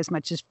studies say as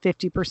much as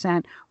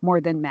 50%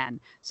 more than men.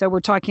 So we're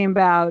talking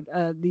about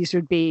these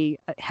would be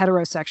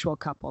heterosexual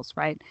couples,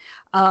 right?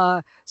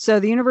 So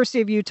the University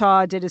of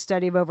Utah did a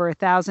study of over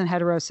 1,000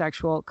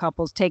 heterosexual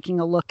couples, taking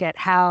a look at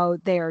how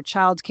their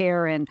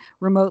childcare and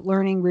remote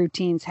learning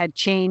routines had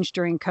changed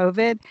during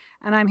COVID.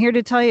 And I'm here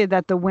to tell you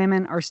that the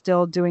women are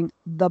still doing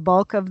the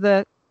bulk of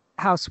the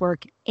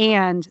housework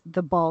and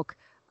the bulk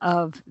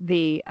of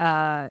the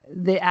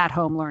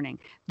at-home learning.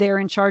 They're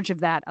in charge of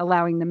that,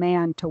 allowing the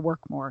man to work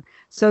more.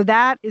 So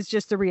that is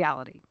just the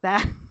reality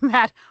that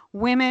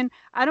women,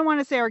 I don't want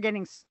to say are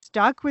getting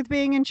stuck with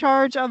being in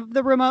charge of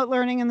the remote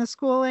learning and the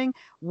schooling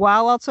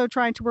while also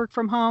trying to work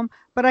from home.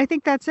 But I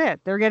think that's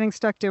it. They're getting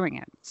stuck doing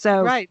it.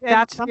 So right.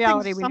 That's the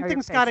reality.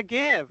 Something's got to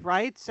give,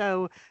 right?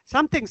 So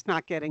something's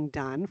not getting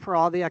done for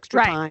all the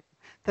extra time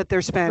that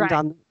they're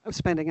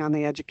spending on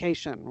the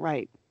education.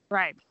 Right.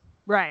 Right.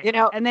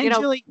 And then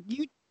Julie,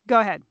 you go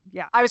ahead.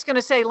 Yeah. I was going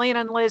to say, Lena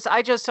and Liz,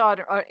 I just saw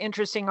an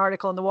interesting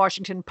article in the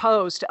Washington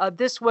Post.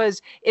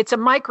 It's a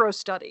micro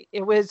study.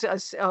 It was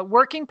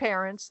working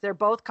parents. They're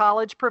both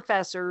college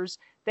professors.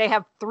 They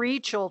have 3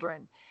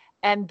 children,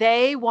 and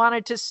they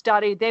wanted to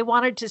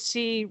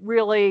see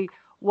really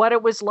what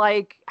it was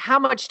like, how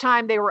much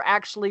time they were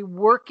actually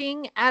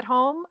working at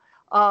home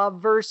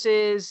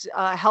versus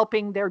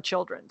helping their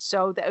children.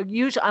 So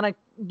on a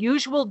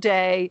usual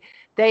day,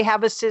 they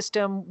have a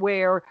system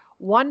where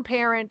one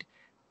parent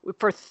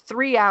for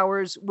 3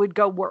 hours would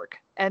go work.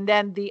 And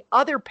then the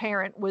other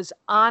parent was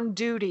on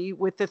duty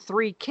with the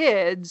 3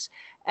 kids,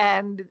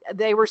 and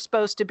they were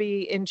supposed to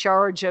be in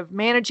charge of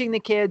managing the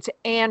kids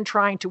and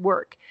trying to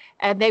work.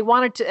 And they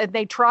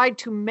tried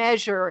to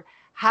measure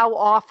how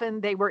often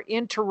they were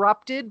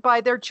interrupted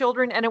by their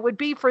children. And it would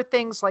be for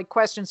things like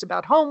questions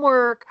about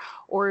homework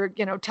or,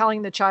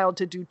 telling the child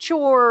to do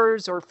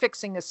chores or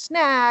fixing a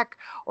snack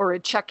or a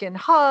check-in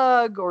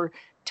hug or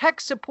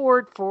tech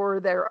support for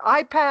their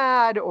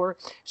iPad or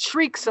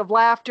shrieks of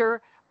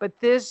laughter. But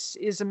this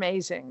is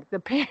amazing.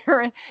 The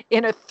parent,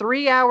 in a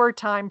 3-hour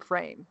time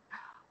frame,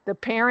 the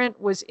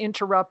parent was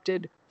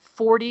interrupted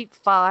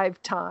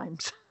 45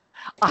 times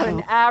on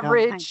an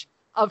average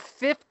of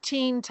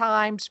 15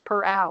 times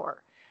per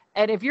hour.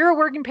 And if you're a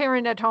working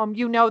parent at home,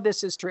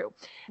 this is true.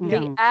 Yeah.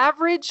 The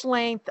average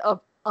length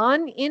of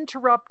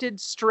uninterrupted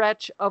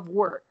stretch of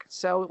work,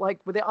 so like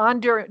with the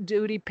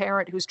on-duty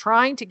parent who's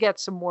trying to get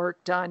some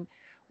work done,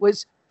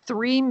 was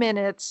 3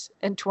 minutes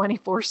and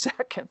 24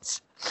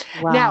 seconds.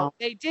 Wow. Now,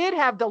 they did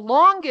have the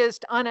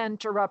longest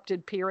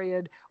uninterrupted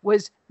period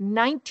was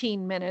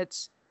 19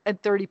 minutes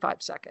and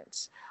 35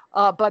 seconds.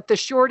 But the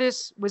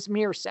shortest was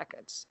mere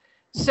seconds.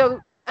 So,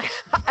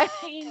 I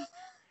mean...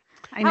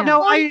 I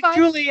know.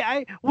 Julie,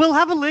 we'll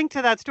have a link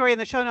to that story in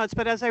the show notes.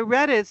 But as I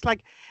read it, it's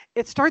like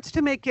it starts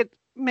to make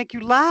you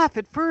laugh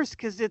at first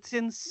because it's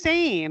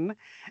insane,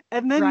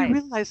 and then you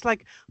realize,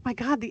 like, my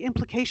God, the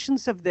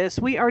implications of this.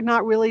 We are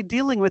not really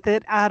dealing with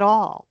it at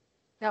all.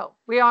 No,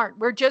 we aren't.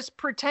 We're just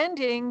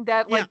pretending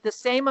that Yeah. like the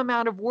same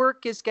amount of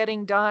work is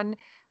getting done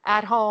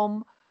at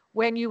home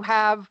when you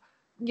have,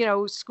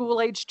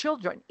 school age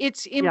children.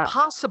 It's Yeah.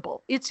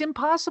 impossible. It's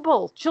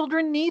impossible.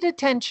 Children need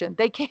attention.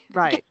 They can't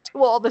Right.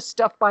 do all this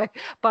stuff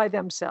by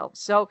themselves.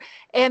 So,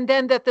 and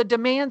then that the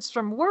demands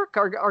from work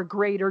are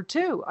greater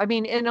too. I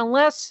mean, and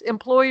unless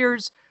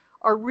employers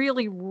are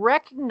really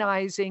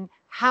recognizing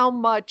how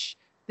much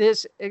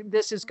this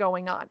is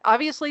going on.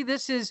 Obviously,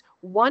 this is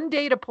one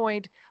data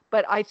point,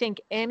 but I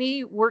think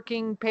any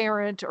working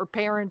parent or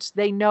parents,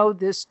 they know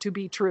this to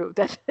be true,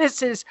 that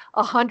this is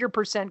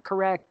 100%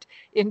 correct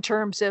in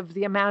terms of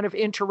the amount of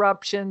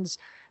interruptions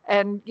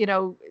and,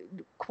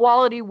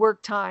 quality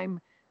work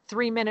time,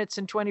 3 minutes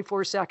and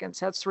 24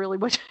 seconds. That's really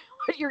what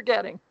you're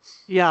getting.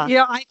 Yeah.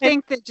 I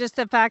think that just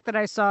the fact that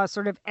I saw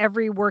sort of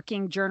every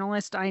working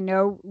journalist I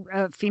know,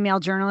 female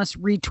journalist,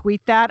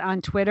 retweet that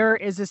on Twitter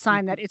is a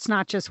sign that it's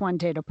not just one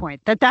data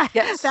point.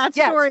 Yes, That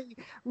yes. story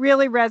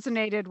really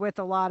resonated with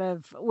a lot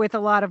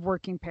of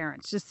working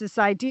parents. Just this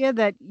idea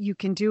that you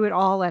can do it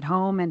all at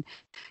home and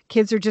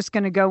kids are just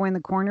going to go in the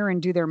corner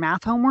and do their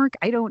math homework.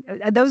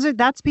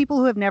 That's people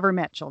who have never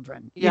met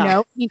children.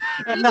 Yeah.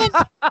 And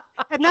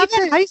And that's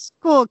even it. high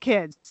school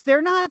kids,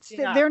 they're not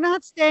Yeah. they're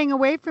not staying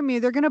away from you.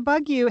 They're going to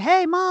bug you.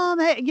 Hey, mom.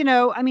 Hey,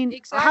 I mean,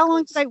 how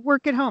long did I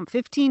work at home?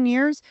 15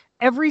 years.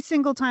 Every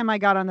single time I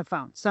got on the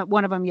phone,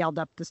 one of them yelled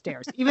up the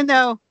stairs, even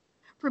though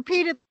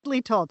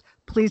repeatedly told,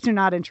 please do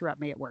not interrupt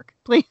me at work.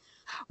 Please.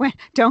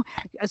 Don't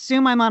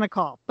assume I'm on a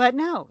call. But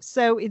no.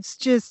 So it's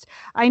just,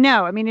 I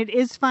know. I mean, it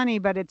is funny,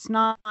 but it's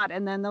not.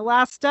 And then the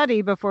last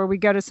study before we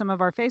go to some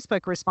of our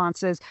Facebook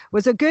responses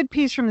was a good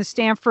piece from the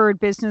Stanford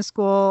Business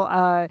School.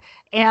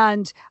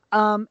 And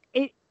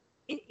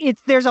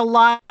there's a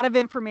lot of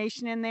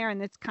information in there, and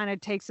this kind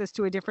of takes us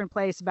to a different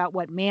place about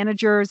what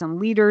managers and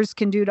leaders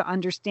can do to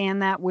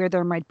understand that, where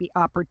there might be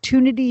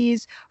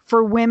opportunities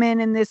for women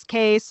in this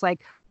case,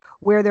 like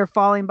where they're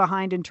falling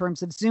behind in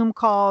terms of Zoom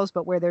calls,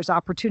 but where there's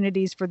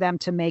opportunities for them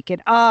to make it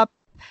up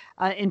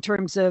in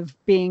terms of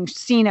being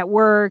seen at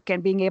work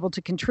and being able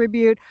to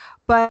contribute.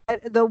 But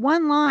the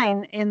one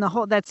line in the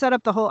whole that set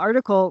up the whole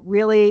article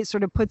really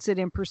sort of puts it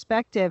in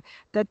perspective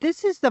that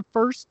this is the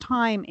first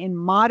time in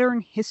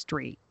modern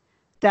history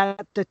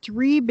that the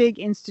three big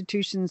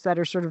institutions that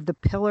are sort of the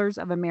pillars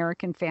of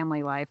American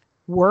family life,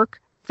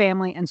 work,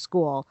 family, and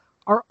school,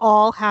 are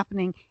all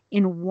happening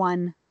in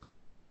one.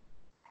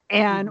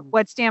 And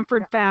what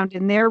Stanford found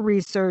in their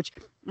research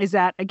is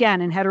that,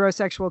 again, in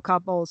heterosexual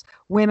couples,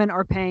 women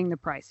are paying the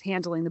price,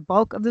 handling the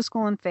bulk of the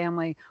school and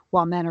family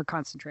while men are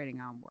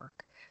concentrating on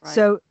work. Right.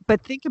 So,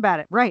 but think about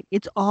it, right?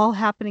 It's all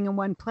happening in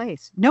one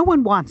place. No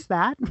one wants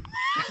that.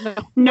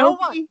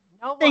 Nobody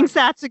thinks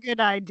that's a good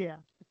idea.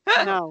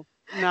 No.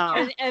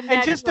 And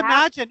And just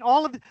imagine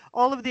all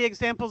of the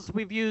examples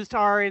we've used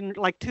are in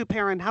like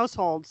 2-parent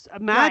households.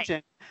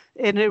 Imagine.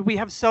 And we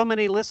have so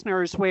many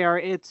listeners where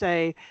it's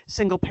a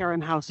single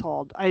parent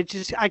household. I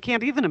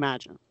can't even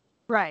imagine.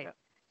 Right.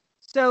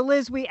 So,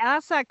 Liz, we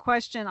asked that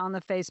question on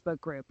the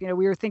Facebook group. We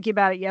were thinking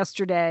about it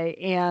yesterday.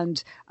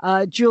 And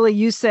Julie,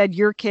 you said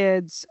your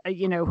kids,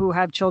 who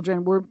have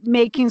children, were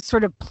making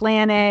sort of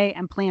plan A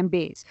and plan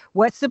Bs.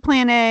 What's the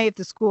plan A? If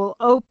the school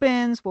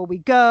opens, will we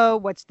go?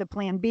 What's the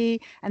plan B?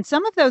 And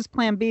some of those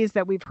plan Bs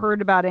that we've heard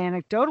about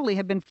anecdotally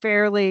have been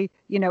fairly,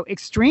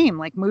 extreme,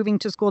 like moving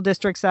to school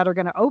districts that are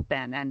going to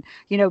open and,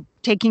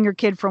 taking your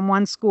kid from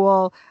one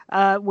school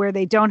where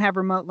they don't have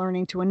remote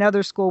learning to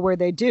another school where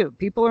they do.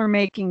 People are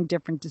making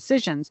different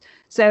decisions.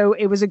 So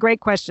it was a great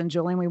question,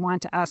 Julie, and we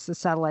want to ask the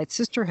Satellite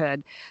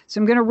Sisterhood. So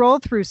I'm going to roll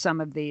through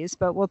some of these,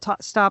 but we'll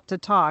stop to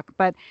talk.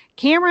 But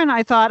Cameron,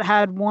 I thought,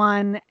 had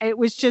one. It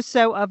was just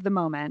so of the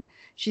moment.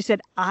 She said,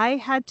 I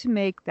had to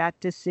make that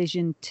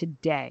decision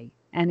today,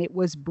 and it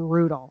was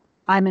brutal.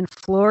 I'm in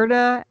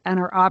Florida, and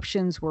our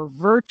options were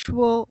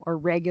virtual or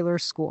regular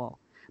school.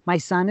 My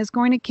son is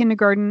going to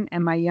kindergarten,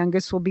 and my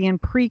youngest will be in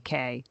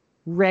pre-K,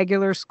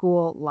 regular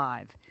school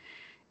live.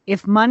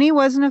 If money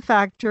wasn't a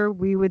factor,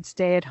 we would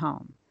stay at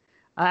home,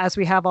 as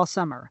we have all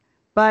summer.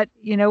 But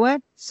you know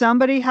what?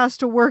 Somebody has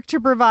to work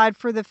to provide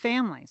for the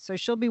family. So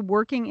she'll be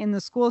working in the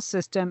school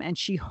system, and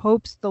she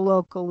hopes the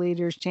local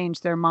leaders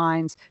change their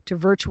minds to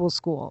virtual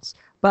schools.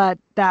 But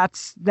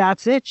that's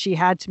it. She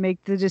had to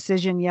make the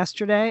decision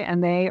yesterday,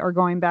 and they are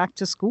going back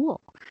to school.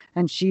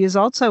 And she is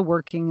also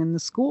working in the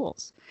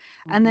schools.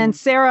 Mm-hmm. And then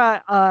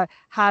Sarah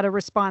had a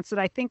response that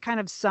I think kind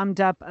of summed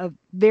up a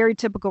very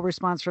typical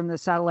response from the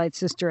Satellite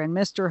Sister and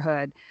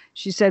Misterhood.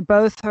 She said,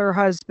 both her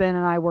husband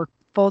and I work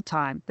full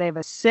time. They have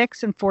a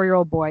 6 and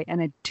 4-year-old boy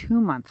and a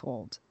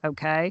 2-month-old.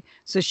 Okay.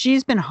 So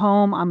she's been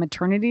home on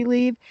maternity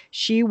leave.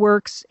 She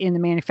works in the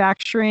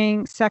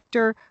manufacturing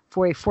sector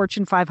for a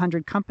Fortune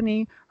 500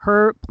 company.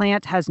 Her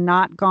plant has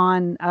not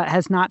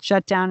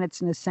shut down. It's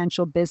an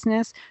essential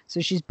business. So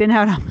she's been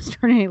out on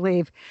maternity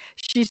leave.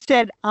 She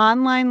said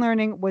online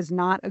learning was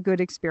not a good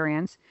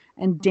experience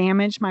and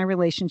damaged my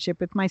relationship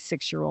with my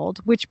 6-year-old,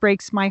 which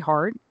breaks my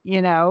heart,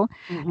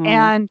 Mm-hmm.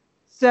 And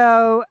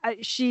so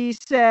she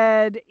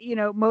said,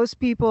 most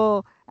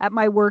people at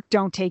my work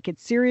don't take it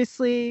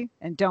seriously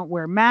and don't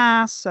wear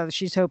masks. So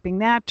she's hoping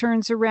that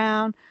turns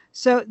around.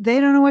 So they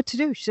don't know what to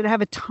do. Should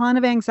have a ton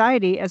of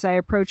anxiety as I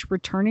approach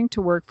returning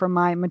to work from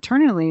my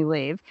maternity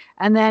leave.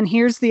 And then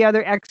here's the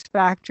other X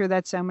factor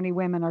that so many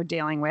women are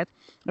dealing with.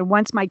 And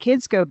once my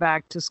kids go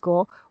back to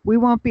school, we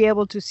won't be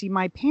able to see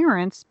my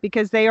parents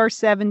because they are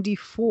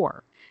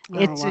 74.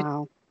 It's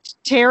a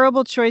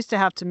terrible choice to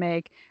have to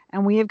make.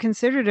 And we have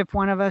considered if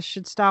one of us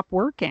should stop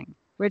working,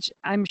 which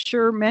I'm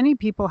sure many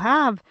people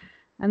have.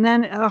 And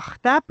then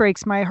that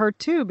breaks my heart,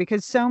 too,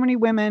 because so many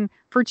women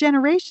for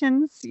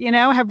generations,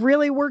 have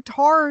really worked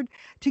hard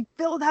to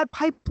fill that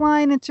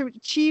pipeline and to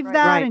achieve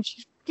that and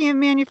in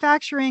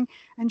manufacturing,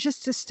 and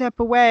just to step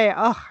away.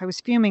 I was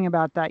fuming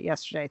about that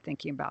yesterday,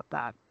 thinking about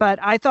that. But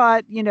I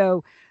thought,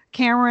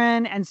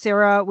 Cameron and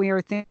Sarah, we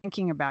are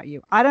thinking about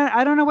you. I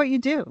don't know what you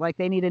do. Like,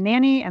 they need a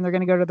nanny and they're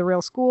going to go to the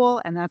real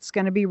school, and that's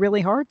going to be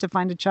really hard to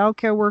find a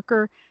childcare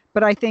worker.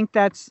 But I think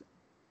that's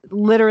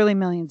literally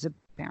millions of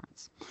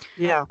parents.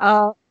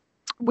 Yeah.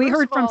 We First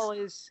heard of from all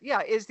is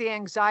the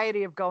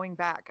anxiety of going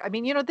back. I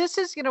mean, this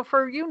is,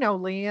 for,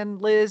 Lee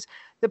and Liz,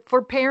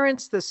 for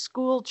parents, the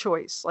school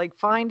choice, like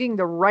finding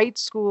the right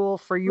school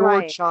for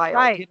your child.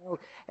 Right.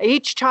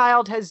 Each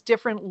child has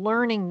different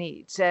learning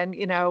needs. And,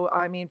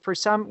 I mean, for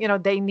some,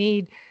 they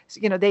need,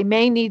 they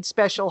may need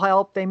special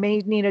help. They may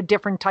need a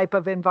different type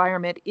of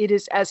environment. It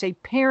is, as a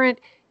parent,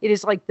 it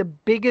is like the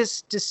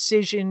biggest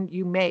decision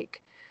you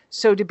make.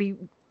 So to be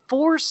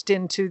forced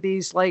into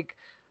these, like,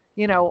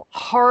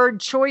 hard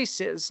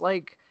choices,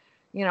 like,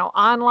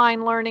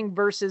 online learning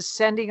versus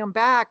sending them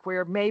back,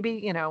 where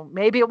maybe,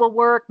 maybe it will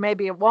work,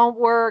 maybe it won't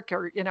work,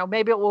 or,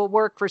 maybe it will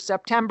work for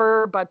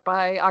September, but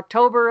by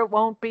October it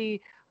won't be,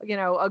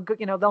 a good,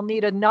 they'll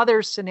need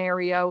another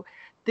scenario.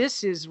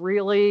 This is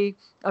really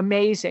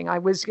amazing. I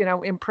was,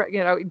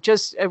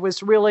 it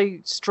was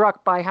really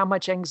struck by how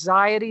much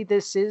anxiety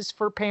this is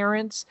for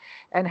parents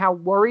and how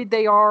worried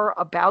they are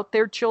about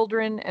their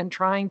children and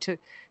trying to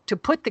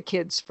put the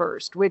kids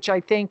first, which I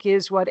think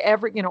is what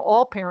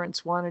all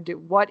parents want to do.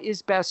 What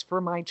is best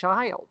for my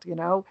child,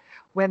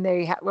 when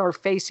they are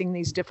facing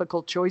these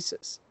difficult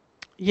choices.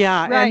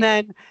 Yeah. Right.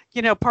 And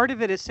then, part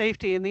of it is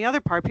safety. And the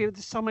other part,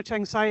 there's so much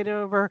anxiety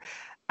over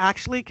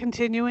actually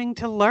continuing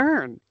to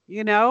learn.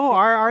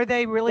 Are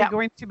they really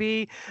going to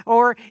be,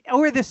 or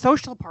the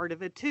social part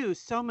of it too?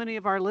 So many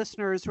of our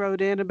listeners wrote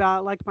in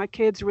about, like, my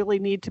kids really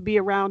need to be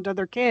around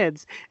other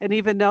kids. And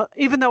even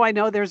though I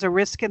know there's a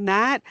risk in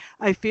that,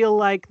 I feel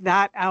like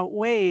that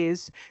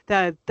outweighs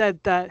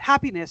the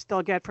happiness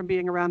they'll get from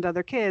being around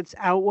other kids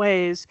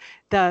outweighs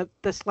the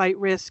slight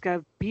risk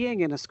of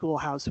being in a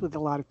schoolhouse with a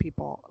lot of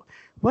people.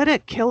 What a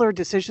killer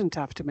decision to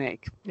have to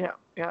make. Yeah.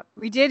 Yeah.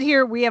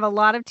 We have a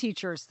lot of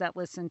teachers that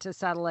listen to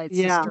Satellite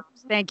Sisters.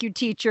 Thank you,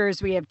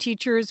 teachers. We have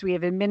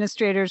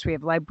administrators, we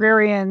have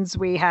librarians,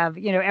 we have,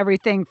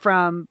 everything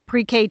from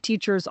pre-K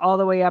teachers all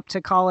the way up to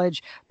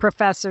college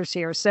professors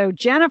here. So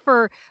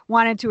Jennifer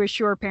wanted to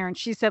assure parents,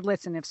 she said,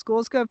 listen, if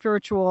schools go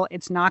virtual,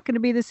 it's not going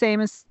to be the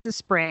same as the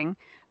spring.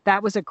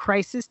 That was a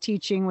crisis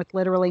teaching with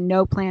literally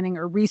no planning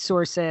or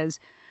resources.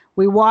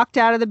 We walked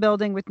out of the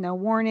building with no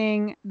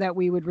warning that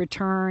we would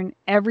return.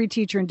 Every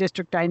teacher and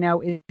district I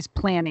know is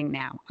planning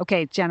now.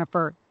 Okay,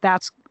 Jennifer,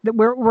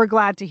 we're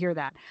glad to hear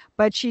that.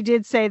 But she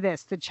did say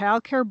this: the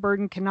childcare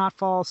burden cannot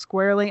fall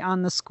squarely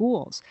on the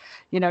schools.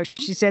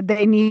 She said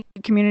they need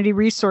community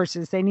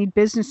resources, they need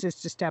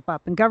businesses to step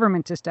up and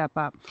government to step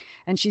up.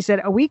 And she said,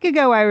 a week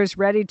ago I was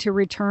ready to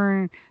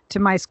return to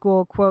my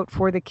school, quote,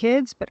 for the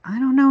kids, but I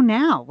don't know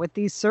now with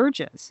these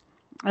surges.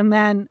 And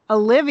then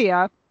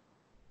Olivia.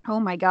 Oh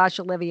my gosh,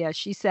 Olivia,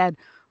 she said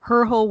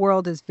her whole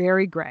world is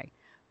very gray.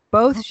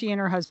 Both she and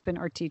her husband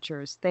are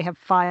teachers. They have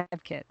 5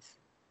 kids,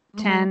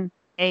 10,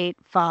 8,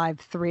 5,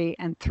 3,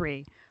 and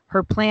 3.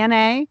 Her plan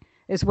A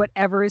is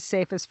whatever is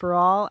safest for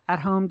all. At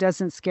home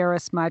doesn't scare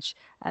us much,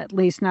 at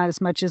least not as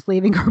much as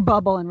leaving her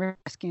bubble and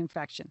risking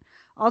infection.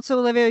 Also,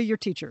 Olivia, you're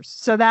teachers.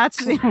 So that's,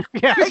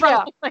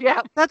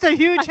 That's a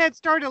huge head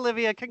start,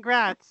 Olivia.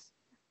 Congrats.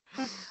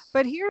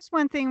 But here's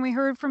one thing we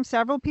heard from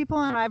several people,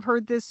 and I've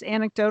heard this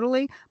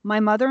anecdotally. My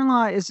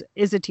mother-in-law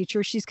is a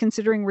teacher. She's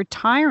considering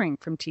retiring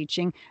from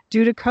teaching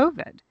due to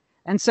COVID.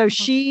 And so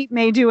she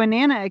may do a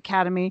Nana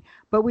Academy,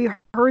 but we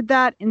heard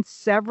that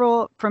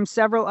from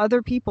several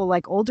other people,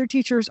 like older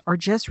teachers are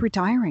just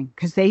retiring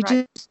because they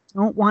just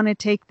don't want to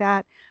take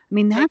that. I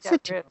mean, that's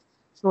a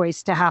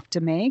choice to have to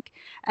make.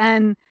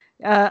 And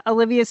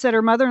Olivia said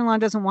her mother-in-law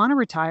doesn't want to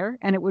retire,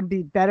 and it would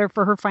be better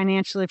for her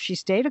financially if she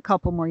stayed a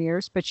couple more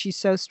years, but she's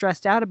so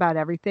stressed out about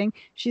everything,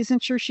 she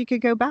isn't sure she could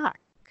go back.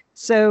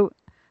 So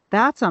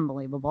that's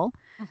unbelievable.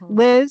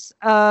 Liz,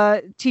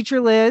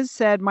 teacher Liz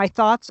said, my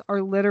thoughts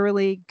are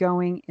literally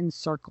going in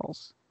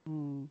circles.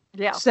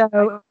 Yeah.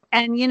 So,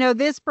 and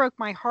this broke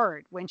my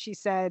heart when she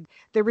said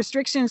the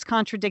restrictions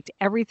contradict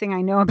everything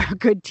I know about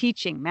good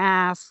teaching: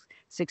 masks,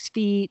 6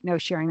 feet, no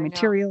sharing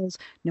materials,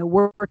 no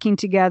working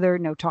together,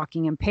 no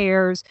talking in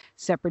pairs,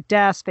 separate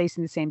desks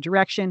facing the same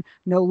direction,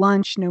 no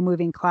lunch, no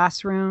moving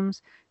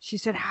classrooms. She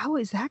said, how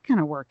is that going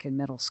to work in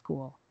middle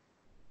school?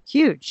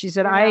 huge. She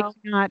said, You I know?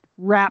 cannot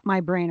wrap my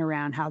brain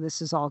around how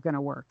this is all going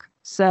to work.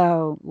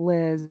 So,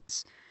 Liz,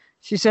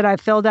 she said, I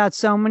filled out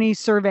so many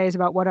surveys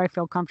about what I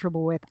feel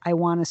comfortable with. I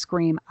want to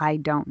scream, I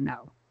don't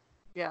know.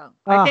 Yeah,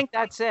 I Ah, think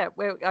that's it.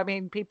 I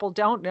mean, people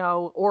don't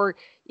know, or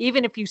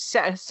even if you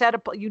set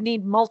up, you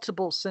need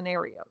multiple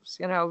scenarios,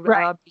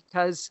 right.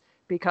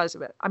 because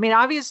of it. I mean,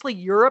 obviously,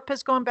 Europe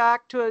has gone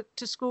back to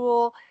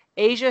school.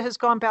 Asia has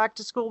gone back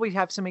to school. We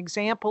have some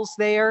examples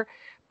there,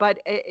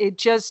 but it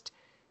just,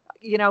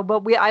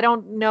 but I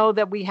don't know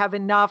that we have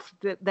enough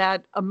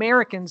that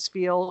Americans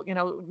feel,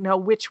 know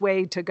which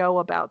way to go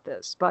about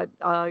this. But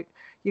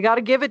you got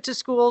to give it to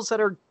schools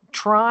that are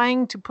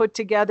trying to put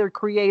together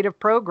creative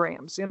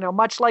programs,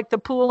 much like the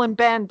Pool and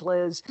Bend,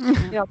 Liz,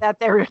 that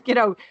they're,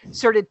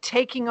 sort of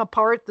taking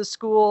apart the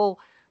school,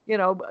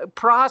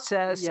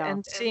 process Yeah.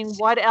 and seeing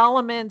what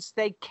elements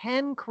they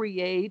can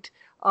create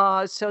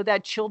so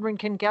that children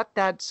can get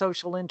that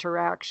social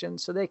interaction,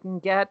 so they can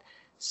get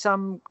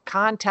some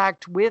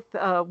contact with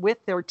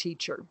their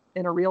teacher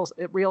in a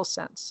real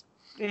sense.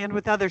 And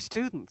with other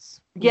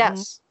students.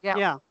 Yes. Yeah.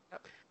 Yeah.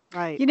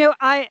 Right.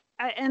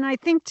 I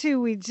think too,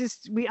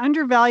 we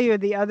undervalue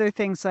the other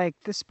things like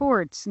the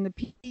sports and the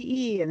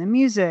PE and the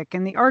music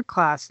and the art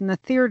class and the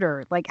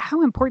theater, like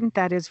how important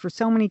that is for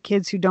so many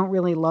kids who don't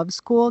really love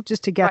school,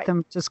 just to get Right.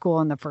 them to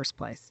school in the first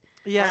place.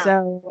 Yeah.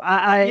 So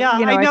I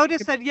I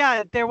noticed that.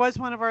 Yeah, there was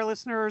one of our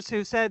listeners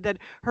who said that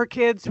her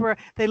kids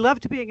they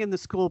loved being in the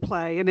school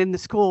play and in the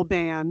school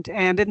band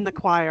and in the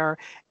choir.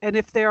 And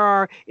if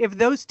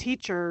those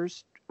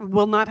teachers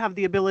will not have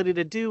the ability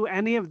to do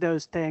any of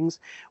those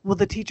things, will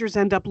the teachers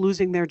end up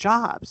losing their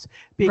jobs?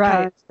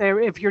 Because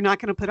if you're not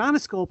going to put on a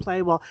school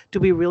play, well, do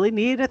we really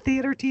need a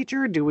theater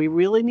teacher? Do we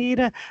really need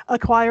a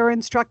choir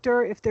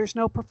instructor if there's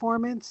no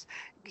performance?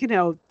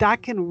 That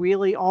can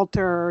really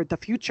alter the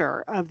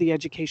future of the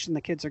education the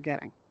kids are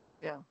getting.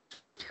 Yeah.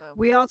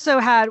 we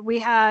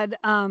had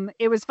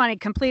it was funny,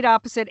 complete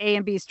opposite A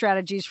and B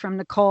strategies from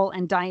Nicole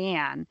and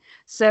Diane.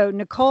 So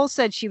Nicole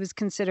said she was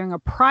considering a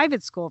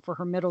private school for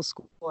her middle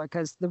school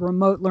because the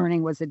remote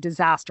learning was a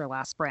disaster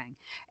last spring.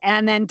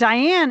 And then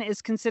Diane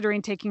is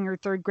considering taking her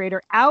third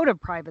grader out of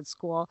private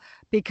school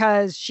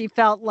because she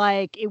felt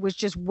like it was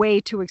just way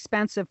too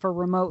expensive for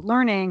remote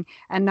learning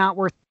and not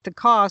worth the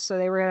cost. So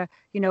they were,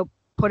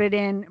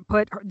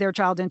 put their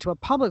child into a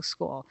public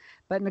school.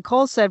 But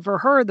Nicole said for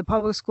her, the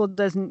public school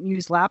doesn't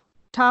use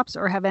laptops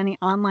or have any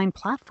online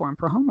platform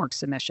for homework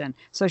submission.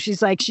 So she's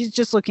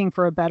just looking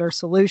for a better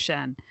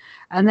solution.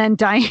 And then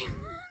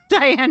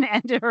Diane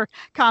ended her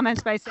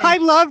comments by saying, I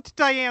loved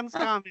Diane's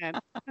comment.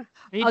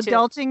 Me too.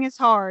 adulting is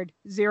hard,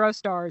 0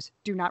 stars,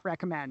 do not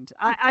recommend.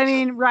 I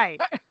mean, right.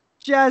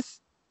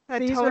 Just, That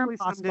these are totally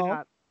summed it impossible.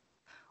 up.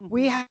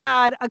 We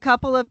had a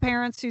couple of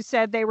parents who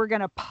said they were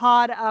going to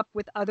pod up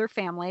with other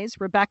families.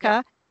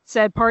 Rebecca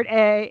said plan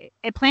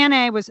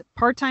A was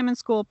part-time in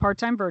school,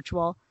 part-time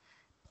virtual.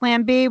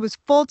 Plan B was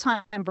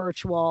full-time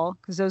virtual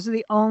because those are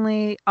the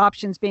only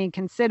options being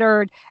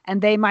considered.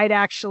 And they might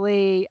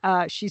actually,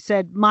 she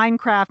said,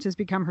 Minecraft has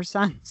become her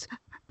son's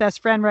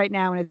best friend right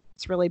now, and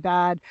it's really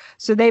bad.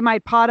 So they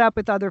might pod up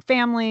with other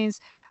families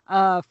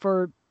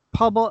for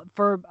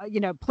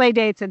play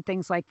dates and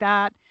things like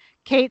that.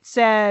 Kate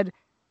said,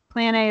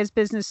 Plan A is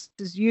business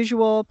as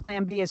usual.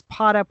 Plan B is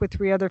pod up with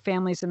 3 other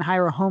families and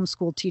hire a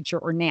homeschool teacher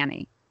or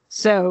nanny.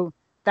 So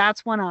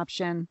that's one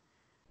option.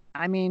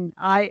 I mean,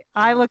 I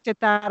looked at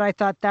that. I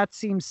thought that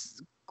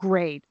seems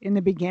great in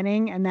the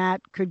beginning, and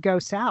that could go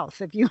south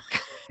if you.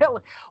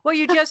 Well,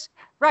 you just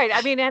right.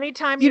 I mean,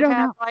 anytime You you don't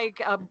have know.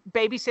 like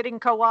babysitting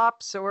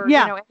co-ops or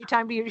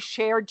anytime you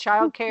shared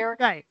childcare,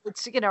 Right.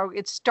 it's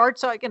it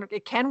starts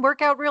it can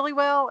work out really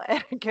well,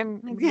 and it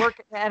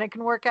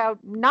can work out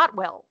not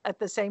well at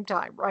the same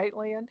time, right,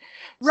 Leanne?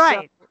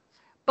 Right. So,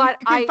 but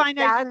You can find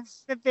out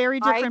that's the very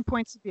different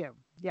points of view.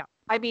 Yeah.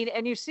 I mean,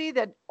 and you see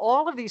that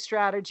all of these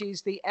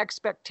strategies, the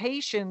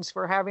expectations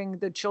for having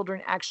the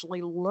children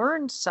actually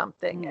learn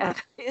something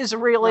is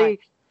really, Right.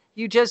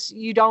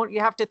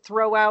 you have to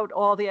throw out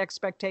all the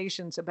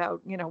expectations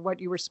about, what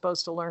you were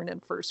supposed to learn in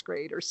first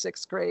grade or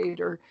sixth grade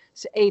or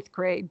eighth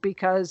grade,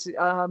 because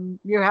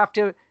you have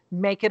to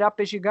make it up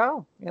as you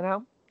go,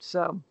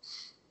 so.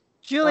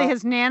 Julie,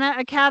 has Nana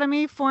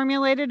Academy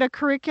formulated a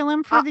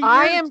curriculum for the year?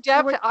 I am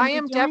doing?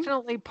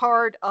 definitely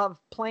part of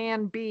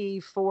Plan B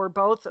for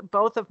both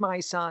of my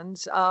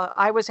sons.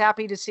 I was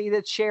happy to see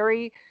that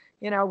Sherry,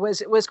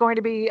 was going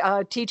to be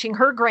teaching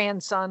her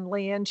grandson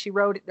Leon. She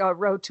wrote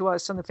to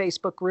us on the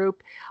Facebook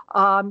group.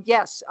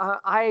 Yes,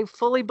 I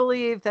fully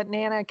believe that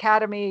Nana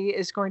Academy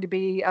is going to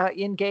be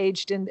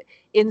engaged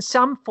in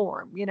some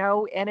form,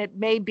 and it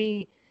may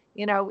be.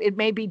 It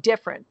may be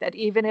different, that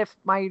even if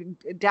my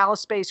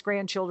Dallas-based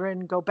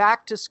grandchildren go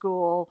back to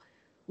school,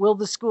 will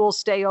the school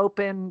stay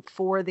open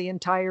for the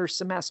entire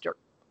semester?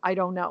 I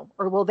don't know.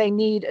 Or will they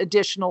need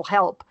additional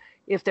help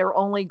if they're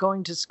only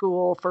going to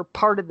school for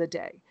part of the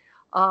day?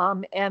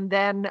 And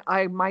then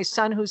my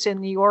son who's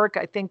in New York,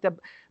 I think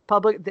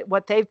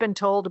what they've been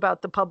told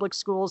about the public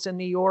schools in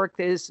New York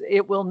is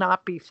it will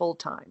not be full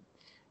time.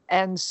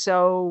 And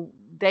so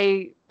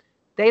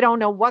they don't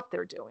know what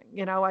they're doing.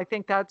 I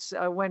think that's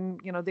when,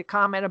 the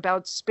comment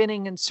about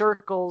spinning in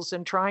circles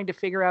and trying to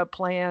figure out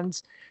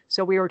plans.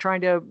 So we were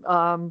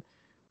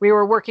we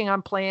were working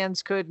on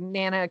plans. Could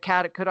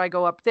I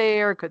go up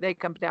there? Could they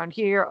come down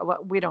here?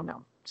 Well, we don't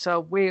know.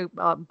 So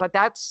but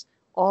that's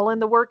all in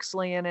the works,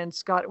 Lian and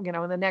Scott. In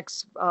the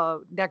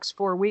next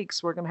 4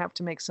 weeks, we're going to have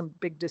to make some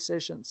big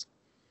decisions.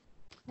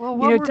 Well,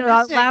 what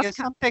we're missing is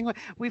something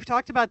we've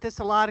talked about this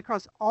a lot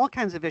across all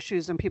kinds of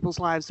issues in people's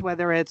lives,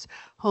 whether it's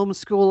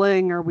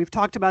homeschooling or we've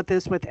talked about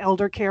this with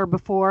elder care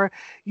before.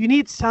 You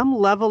need some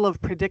level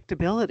of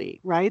predictability,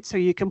 right? So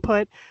you can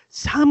put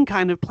some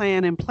kind of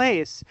plan in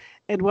place.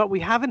 And what we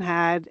haven't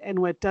had and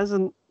what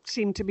doesn't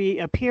seem to be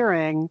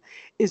appearing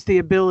is the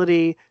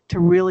ability to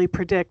really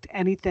predict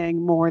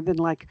anything more than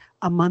like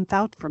a month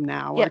out from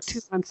now or 2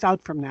 months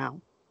out from now.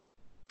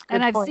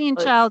 And I've seen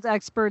child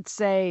experts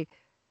say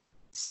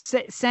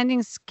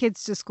sending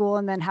kids to school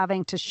and then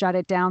having to shut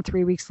it down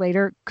 3 weeks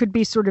later could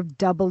be sort of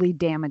doubly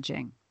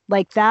damaging.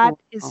 Like that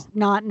is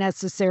not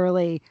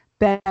necessarily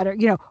better.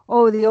 The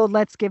old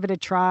let's give it a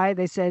try.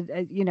 They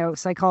said,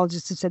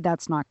 psychologists have said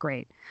that's not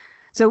great.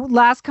 So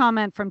last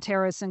comment from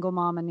Tara, single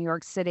mom in New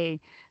York City.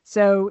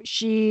 So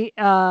she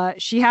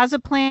has a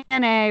plan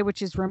A,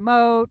 which is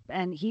remote,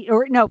 and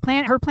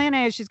her plan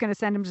A is she's going to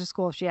send him to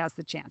school if she has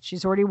the chance.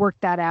 She's already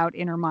worked that out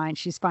in her mind.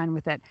 She's fine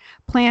with it.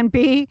 Plan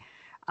B,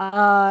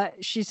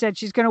 she said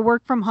she's going to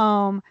work from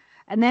home.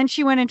 And then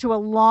she went into a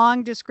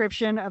long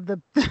description of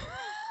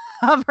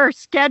of her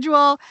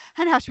schedule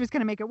and how she was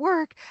going to make it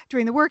work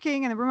during the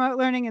working and the remote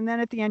learning. And then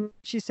at the end,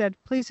 she said,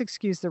 please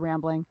excuse the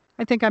rambling.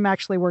 I think I'm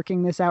actually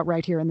working this out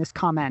right here in this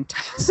comment.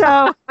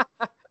 So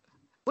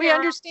we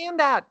understand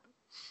that.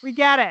 We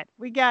get it.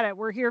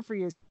 We're here for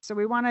you. So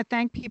we want to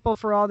thank people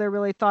for all their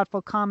really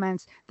thoughtful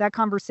comments. That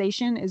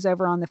conversation is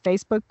over on the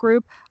Facebook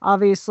group.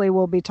 Obviously,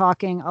 we'll be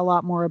talking a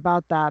lot more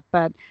about that.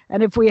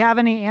 And if we have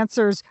any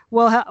answers,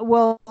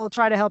 we'll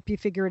try to help you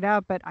figure it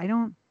out. But I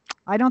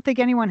don't think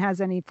anyone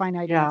has any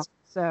finite answers.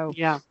 So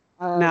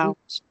no.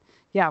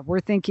 We're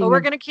thinking. Well, we're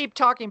going to keep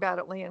talking about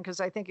it, Lian,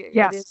 because I think it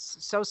is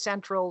so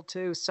central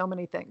to so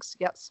many things.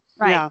 Yes.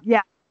 Right.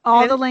 Yeah.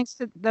 All the links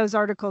to those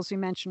articles we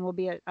mentioned will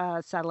be at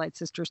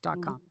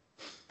satellitesisters.com.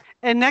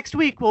 And next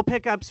week, we'll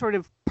pick up sort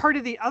of part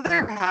of the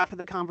other half of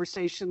the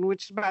conversation,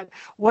 which is about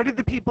what are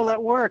the people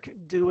at work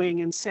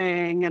doing and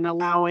saying and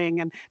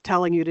allowing and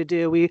telling you to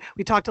do. We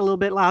talked a little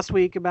bit last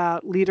week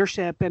about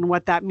leadership and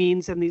what that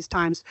means in these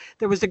times.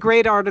 There was a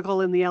great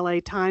article in the LA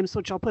Times,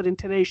 which I'll put in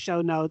today's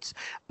show notes,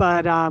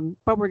 but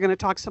we're going to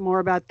talk some more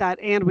about that.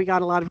 And we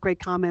got a lot of great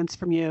comments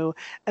from you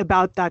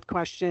about that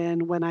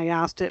question when I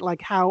asked it,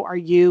 like, how are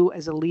you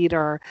as a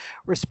leader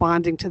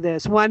responding to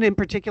this? One in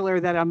particular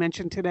that I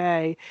mentioned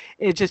today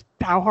is just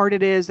how hard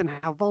it is and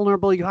how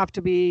vulnerable you have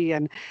to be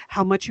and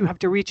how much you have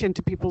to reach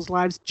into people's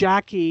lives.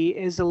 Jackie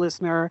is a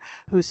listener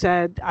who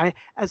said,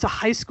 as a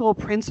high school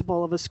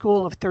principal of a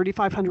school of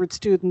 3,500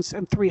 students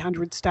and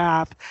 300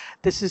 staff,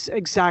 this is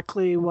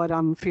exactly what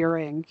I'm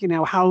fearing.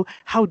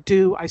 How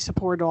do I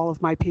support all of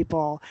my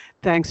people?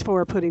 Thanks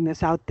for putting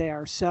this out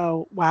there.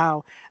 So,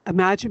 wow.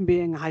 Imagine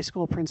being a high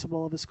school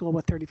principal of a school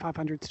with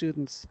 3,500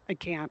 students. I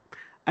can't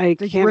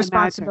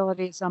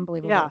responsibility is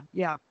unbelievable.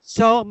 Yeah.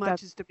 So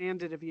much is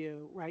demanded of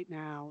you right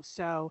now.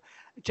 So,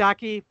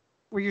 Jackie,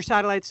 we're your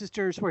satellite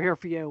sisters. We're here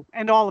for you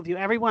and all of you.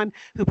 Everyone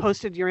who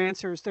posted your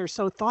answers, they're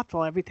so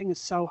thoughtful. Everything is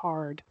so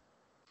hard.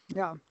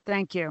 Yeah.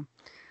 Thank you.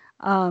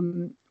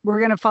 We're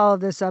going to follow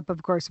this up,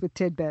 of course, with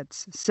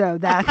tidbits. So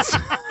that's.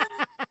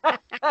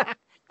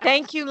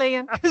 Thank you,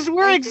 Lian. Because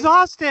we're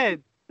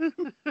exhausted.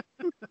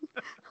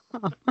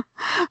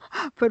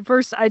 But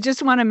first, I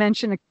just want to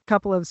mention a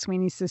couple of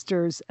Sweeney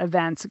Sisters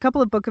events, a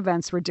couple of book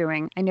events we're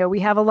doing. I know we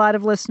have a lot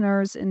of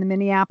listeners in the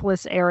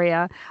Minneapolis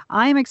area.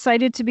 I am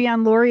excited to be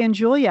on Lori and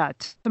Julia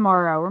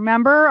tomorrow.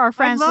 Remember our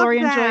friends Lori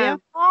and Julia?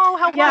 Oh,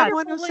 how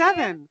wonderful.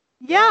 107.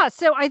 Yeah,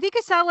 so I think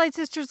a Satellite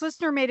Sisters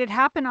listener made it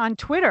happen on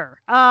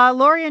Twitter.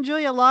 Lori and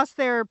Julia lost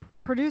their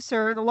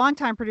producer, the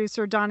longtime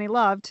producer, Donnie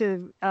Love,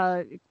 to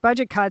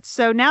budget cuts.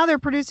 So now they're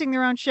producing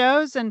their own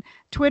shows, and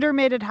Twitter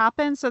made it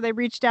happen. So they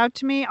reached out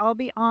to me. I'll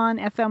be on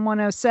FM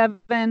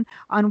 107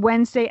 on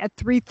Wednesday at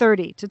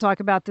 3:30 to talk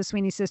about the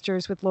Sweeney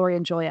Sisters with Lori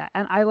and Julia.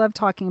 And I love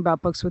talking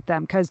about books with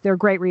them because they're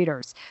great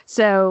readers.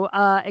 So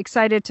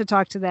excited to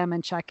talk to them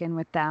and check in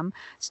with them.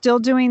 Still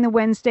doing the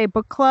Wednesday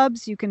book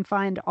clubs. You can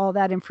find all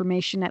that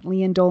information at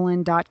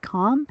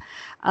liandolan.com.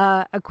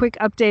 A quick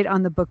update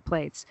on the book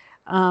plates.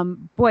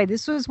 Boy,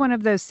 this was one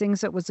of those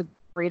things that was a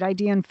great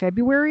idea in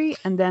February,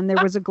 and then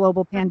there was a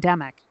global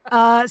pandemic.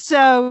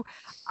 So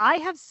I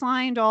have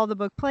signed all the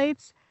book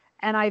plates,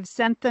 and I've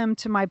sent them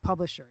to my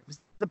publisher. It was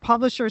the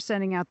publisher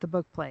sending out the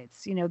book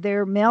plates.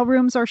 Their mail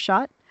rooms are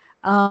shut.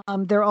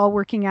 They're all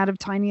working out of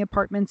tiny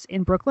apartments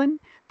in Brooklyn.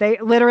 They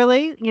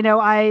literally,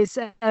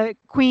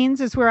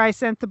 Queens is where I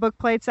sent the book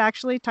plates,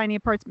 actually, tiny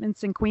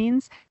apartments in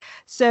Queens.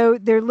 So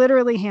they're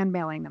literally hand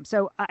mailing them.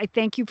 So I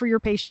thank you for your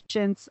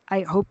patience.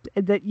 I hope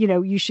that,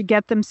 you should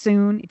get them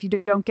soon. If you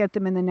don't get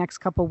them in the next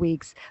couple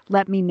weeks,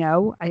 let me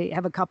know. I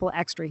have a couple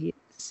extra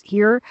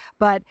here,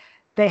 but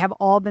They have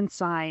all been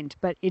signed,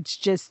 but it's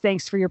just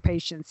thanks for your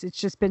patience. It's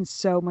just been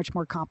so much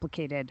more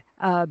complicated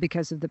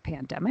because of the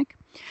pandemic.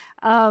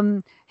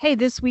 Hey,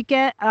 this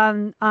weekend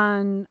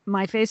on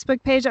my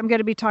Facebook page, I'm going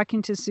to be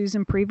talking to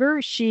Susan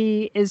Prever.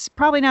 She is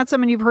probably not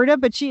someone you've heard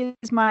of, but she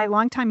is my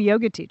longtime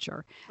yoga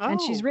teacher. And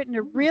she's written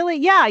a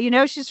really,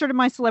 she's sort of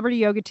my celebrity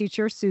yoga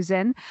teacher,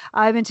 Susan.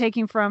 I've been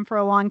taking from for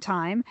a long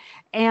time.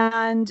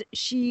 And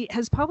she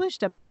has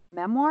published a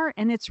memoir,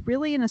 and it's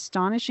really an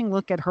astonishing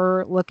look at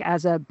her look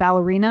as a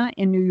ballerina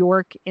in New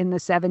York in the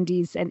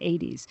 70s and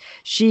 80s.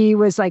 She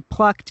was like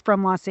plucked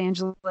from Los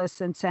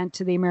Angeles and sent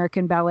to the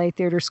American Ballet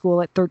Theater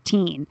School at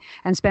 13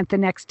 and spent the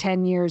next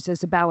 10 years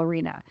as a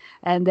ballerina.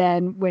 And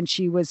then when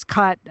she was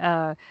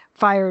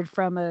fired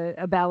from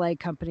a ballet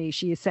company,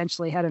 she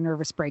essentially had a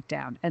nervous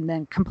breakdown and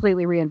then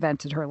completely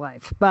reinvented her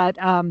life. But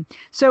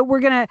so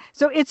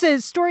it's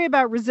a story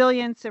about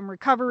resilience and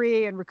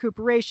recovery and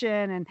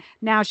recuperation. And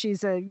now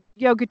she's a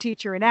yoga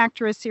teacher and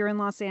actress here in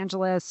Los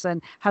Angeles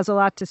and has a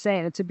lot to say.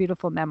 And it's a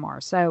beautiful memoir.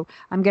 So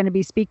I'm going to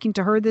be speaking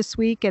to her this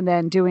week and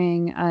then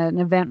doing an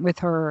event with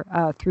her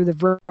through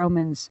the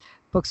Romans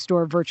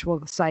bookstore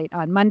virtual site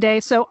on Monday.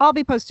 So I'll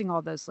be posting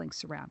all those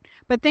links around.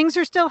 But things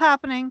are still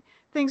happening.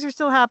 Things are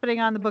still happening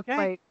on the book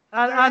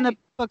on the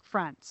book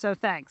front. So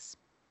thanks.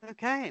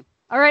 Okay.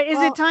 All right. Is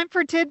it time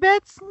for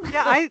tidbits?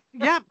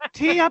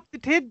 Tee up the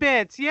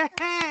tidbits.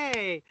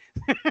 Yay.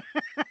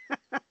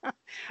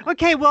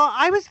 Okay. Well,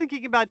 I was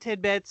thinking about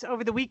tidbits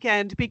over the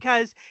weekend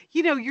because,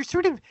 you're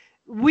sort of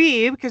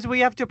because we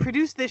have to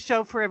produce this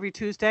show for every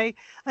Tuesday,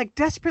 like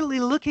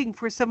desperately looking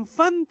for some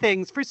fun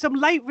things, for some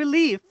light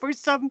relief, for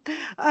some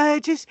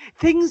just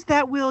things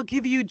that will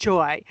give you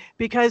joy,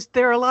 because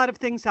there are a lot of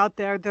things out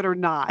there that are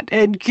not.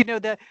 And,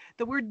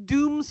 the word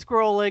doom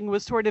scrolling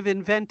was sort of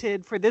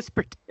invented for this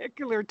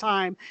particular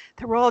time,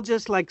 that we're all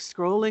just like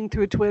scrolling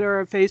through Twitter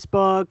or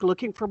Facebook,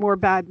 looking for more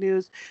bad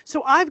news.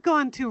 So I've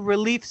gone to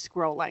relief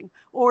scrolling,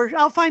 or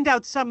I'll find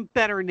out some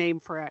better name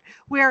for it,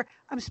 where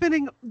I'm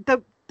spending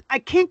I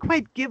can't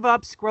quite give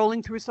up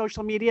scrolling through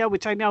social media,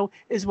 which I know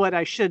is what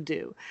I should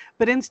do.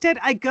 But instead,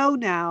 I go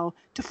now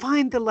to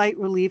find the light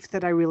relief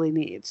that I really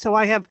need. So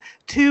I have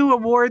 2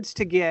 awards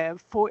to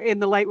give in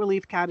the light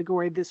relief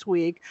category this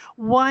week.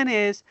 One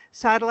is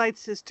Satellite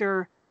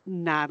Sister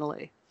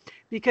Natalie,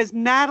 because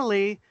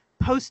Natalie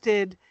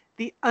posted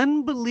the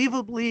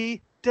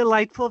unbelievably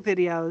delightful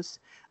videos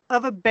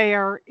of a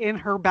bear in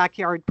her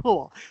backyard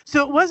pool.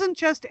 So it wasn't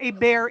just a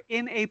bear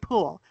in a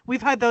pool.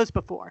 We've had those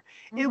before.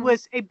 Mm-hmm. It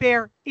was a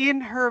bear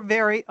in her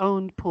very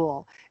own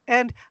pool.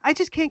 And I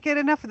just can't get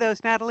enough of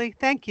those, Natalie.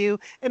 Thank you.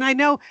 And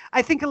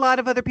I think a lot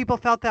of other people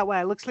felt that way.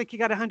 It looks like you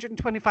got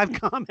 125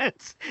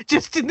 comments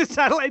just in the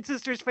Satellite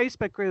Sisters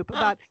Facebook group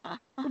about,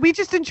 we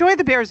just enjoy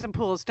the bears and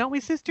pools, don't we,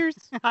 sisters?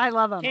 I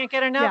love them. Can't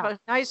get enough. Yeah.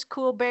 A nice,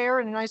 cool bear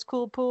and a nice,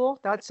 cool pool.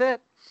 That's it.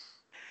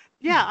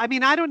 Yeah, I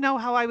mean, I don't know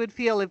how I would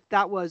feel if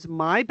that was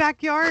my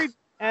backyard,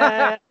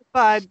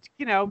 but,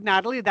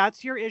 Natalie,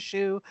 that's your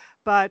issue.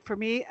 But for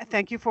me,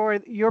 thank you for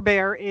your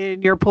bear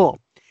in your pool.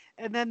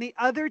 And then the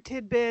other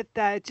tidbit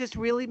that just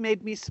really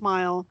made me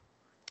smile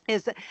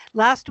is that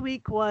last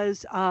week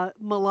was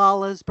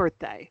Malala's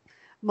birthday.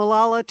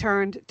 Malala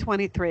turned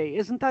 23.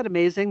 Isn't that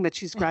amazing that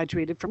she's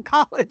graduated from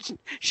college?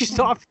 She's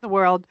off in the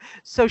world.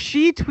 So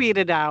she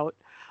tweeted out,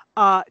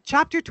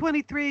 Chapter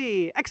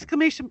 23, !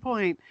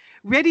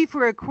 Ready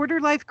for a quarter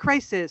life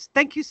crisis.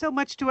 Thank you so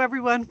much to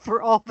everyone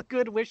for all the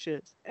good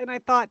wishes. And I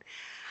thought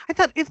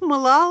if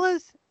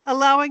Malala's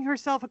allowing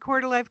herself a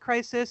quarter life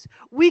crisis,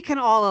 we can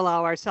all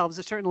allow ourselves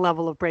a certain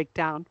level of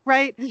breakdown,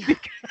 right?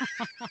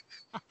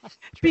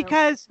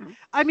 Because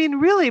I mean,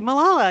 really,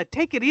 Malala,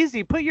 take it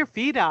easy, put your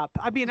feet up.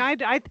 I mean,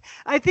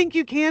 I think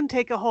you can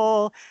take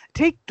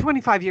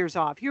 25 years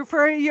off. Your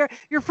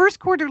first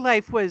quarter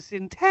life was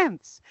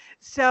intense,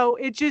 so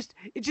it just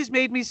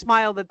made me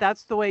smile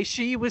that's the way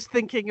she was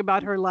thinking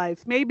about her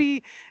life.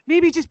 Maybe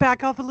just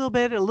back off a little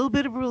bit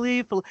of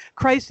relief, a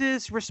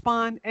crisis,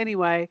 respond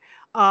anyway.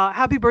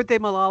 Happy birthday,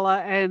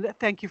 Malala, and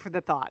thank you for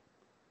the thought.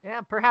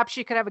 Yeah, perhaps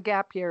she could have a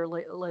gap year,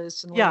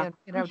 Liz, and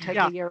take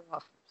a year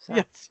off. So.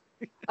 Yes.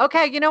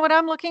 Okay, you know what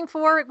I'm looking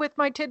for with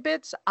my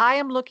tidbits? I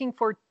am looking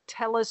for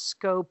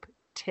telescope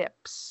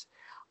tips.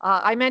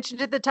 I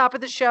mentioned at the top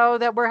of the show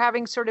that we're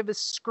having sort of a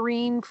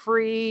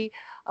screen-free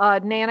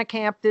Nana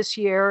camp this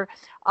year,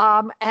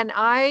 and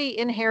I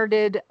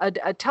inherited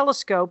a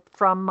telescope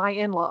from my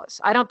in-laws.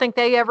 I don't think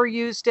they ever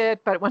used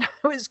it, but when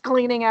I was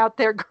cleaning out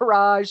their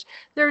garage,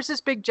 there's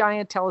this big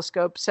giant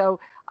telescope. So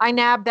I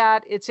nabbed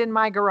that. It's in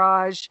my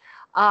garage.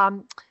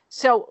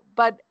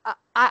 But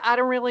I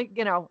don't really,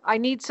 I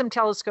need some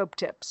telescope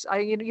tips.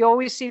 You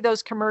always see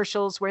those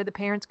commercials where the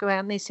parents go out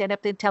and they set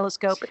up the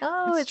telescope.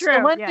 And, it's true.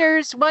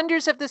 The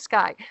wonders of the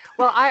sky.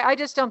 Well, I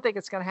just don't think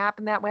it's going to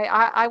happen that way.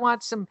 I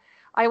want some,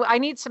 I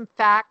need some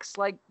facts.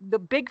 Like the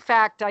big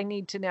fact I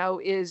need to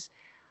know is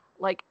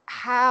like,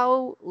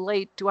 how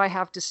late do I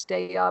have to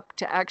stay up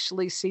to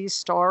actually see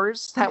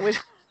stars? That was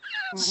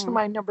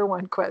my number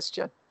one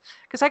question.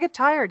 because I get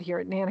tired here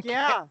at Nantucket.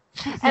 Yeah.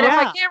 And if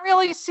I can't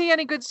really see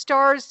any good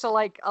stars till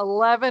like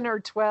 11 or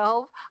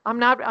 12, I'm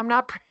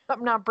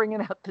not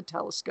bringing out the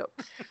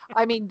telescope.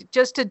 I mean,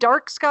 just a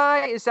dark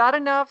sky, is that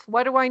enough?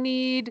 What do I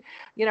need?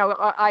 You know,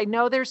 I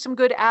know there's some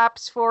good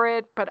apps for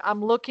it, but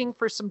I'm looking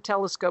for some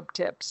telescope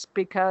tips,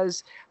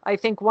 because I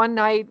think one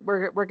night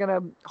we're going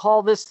to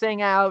haul this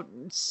thing out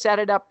and set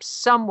it up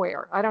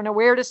somewhere. I don't know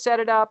where to set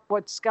it up,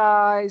 what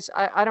skies.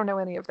 I don't know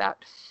any of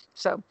that.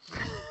 So.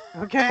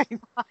 Okay.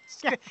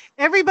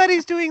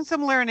 Everybody's doing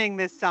some learning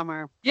this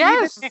summer.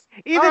 Yes.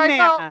 Even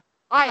Nana.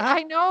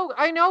 I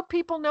know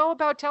people know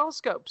about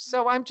telescopes,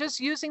 so I'm just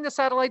using the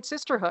Satellite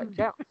Sisterhood.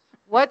 Yeah.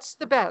 What's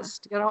the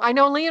best? You know, I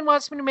know Leon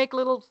wants me to make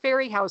little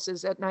fairy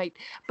houses at night,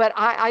 but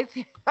I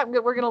think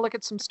we're going to look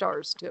at some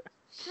stars too.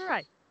 All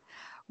right.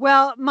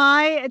 Well,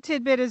 my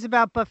tidbit is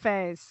about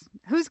buffets.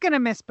 Who's going to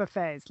miss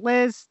buffets?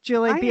 Liz,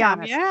 Julie, be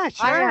honest. Yeah,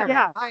 sure.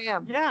 I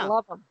am. Yeah.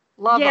 Love them.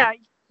 Love them.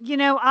 You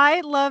know,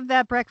 I love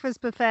that breakfast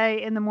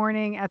buffet in the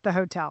morning at the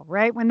hotel,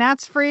 right? When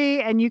that's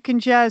free and you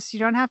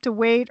don't have to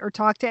wait or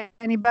talk to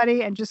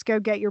anybody and just go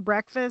get your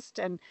breakfast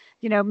and,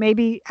 you know,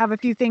 maybe have a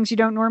few things you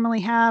don't normally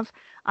have.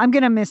 I'm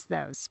going to miss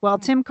those. Well,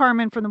 Tim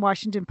Carman from the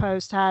Washington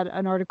Post had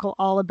an article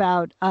all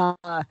about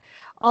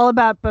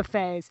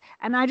buffets.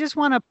 And I just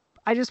want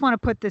to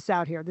put this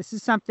out here. This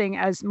is something,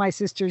 as my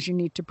sisters, you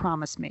need to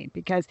promise me,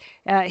 because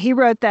he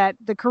wrote that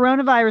the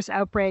coronavirus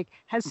outbreak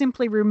has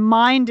simply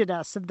reminded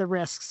us of the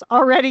risks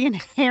already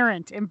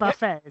inherent in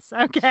buffets.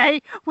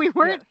 Okay, we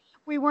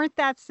weren't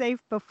that safe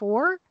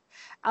before,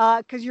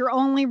 because you're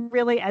only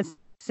really as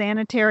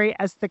sanitary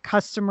as the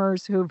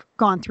customers who've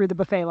gone through the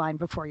buffet line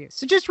before you.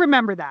 So just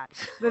remember that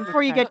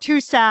before you get too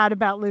sad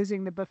about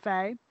losing the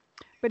buffet.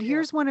 But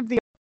here's one of the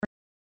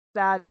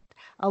that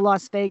a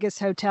Las Vegas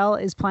hotel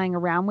is playing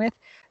around with,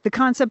 the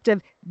concept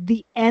of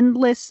the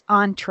endless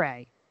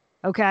entree.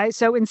 Okay,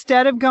 so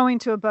instead of going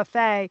to a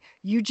buffet,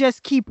 you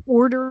just keep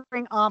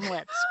ordering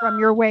omelets from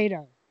your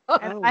waiter.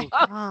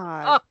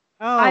 God.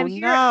 I'm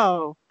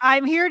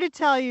here to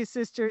tell you,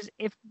 sisters,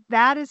 if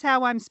that is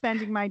how I'm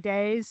spending my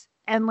days,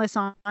 endless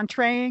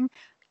entreeing,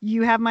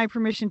 you have my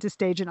permission to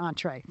stage an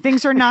entree.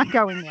 Things are not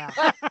going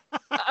well.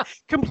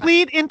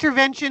 Complete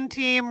intervention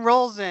team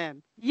rolls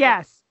in.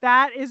 Yes,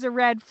 that is a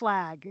red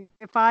flag.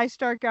 If I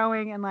start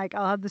going and like,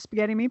 I'll have the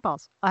spaghetti and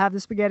meatballs. I'll have the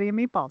spaghetti and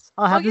meatballs.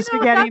 I'll have the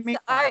spaghetti and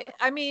meatballs.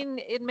 I mean,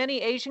 in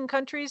many Asian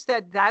countries,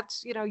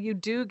 that's, you know, you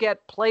do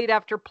get plate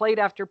after plate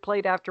after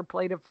plate after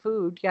plate of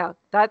food. Yeah,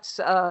 that's.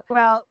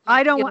 Well,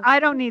 I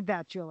don't need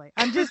that, Julie.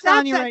 I'm just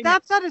telling you right now.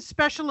 That's not a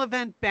special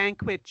event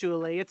banquet,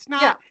 Julie. It's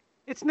not. Yeah.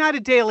 It's not a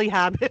daily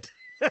habit.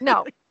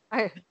 No.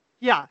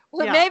 Yeah.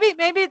 Well,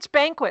 maybe it's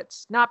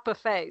banquets, not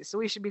buffets. So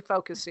we should be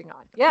focusing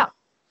on. Yeah.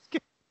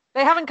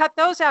 They haven't cut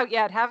those out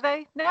yet, have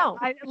they? No.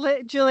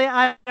 Julie,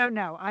 I don't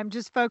know. I'm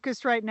just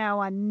focused right now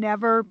on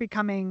never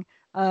becoming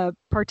a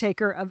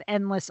partaker of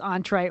endless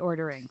entree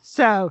ordering.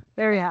 So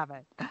there you have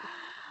it.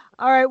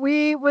 All right.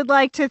 We would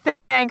like to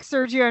thank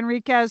Sergio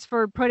Enriquez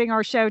for putting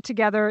our show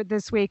together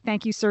this week.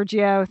 Thank you,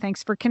 Sergio.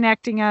 Thanks for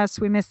connecting us.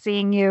 We miss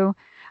seeing you.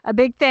 A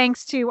big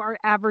thanks to our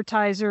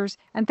advertisers,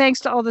 and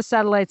thanks to all the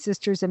Satellite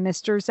Sisters and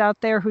Misters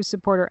out there who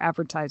support our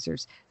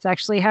advertisers. It's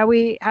actually how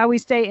we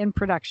stay in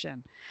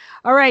production.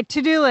 All right,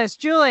 to-do list.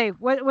 Julie,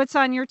 what's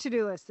on your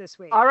to-do list this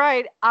week? All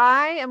right,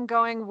 I am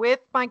going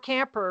with my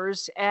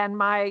campers and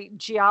my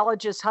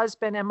geologist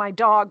husband and my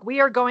dog. We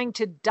are going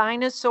to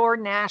Dinosaur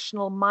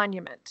National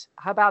Monument.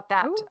 How about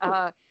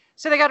that?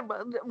 So they got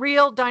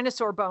real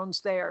dinosaur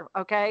bones there.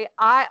 Okay,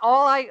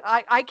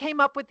 I came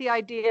up with the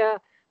idea.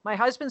 My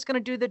husband's going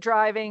to do the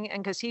driving,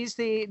 and because he's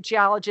the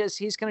geologist,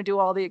 he's going to do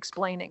all the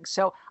explaining.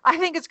 So I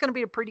think it's going to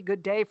be a pretty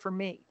good day for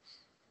me.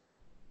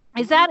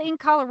 Is that in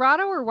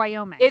Colorado or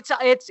Wyoming? It's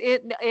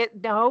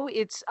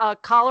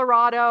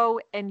Colorado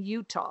and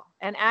Utah.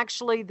 And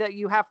actually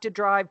you have to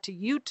drive to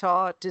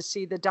Utah to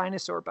see the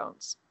dinosaur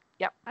bones.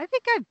 Yep. I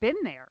think I've been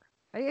there.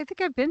 I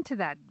think I've been to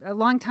that a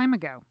long time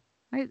ago.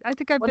 I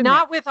think I've been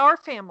not there. With our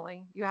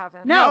family. You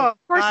haven't. No, of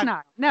course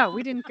not. No,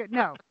 we didn't go.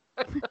 No.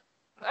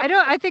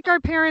 I think our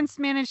parents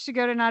managed to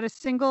go to not a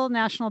single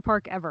national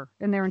park ever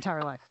in their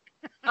entire life.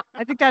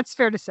 I think that's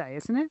fair to say,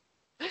 isn't it?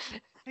 I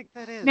think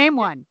that is. Name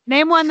one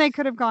they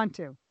could have gone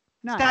to.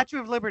 None. Statue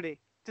of Liberty.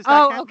 Does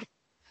that count?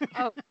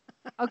 Okay.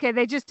 Okay.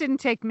 They just didn't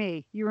take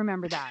me. You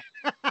remember that.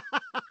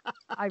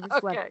 I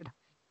was left.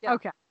 Yeah.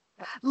 Okay.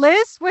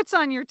 Liz, what's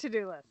on your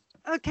to-do list?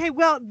 Okay,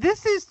 well,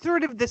 this is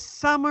sort of the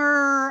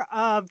summer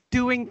of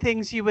doing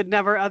things you would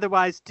never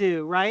otherwise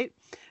do, right?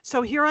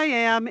 So here I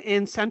am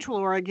in Central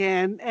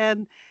Oregon,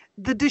 and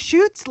the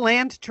Deschutes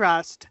Land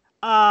Trust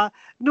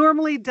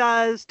normally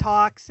does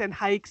talks and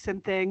hikes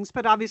and things,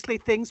 but obviously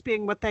things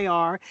being what they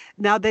are,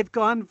 now they've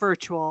gone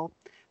virtual.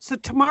 So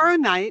tomorrow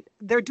night,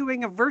 they're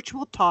doing a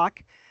virtual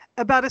talk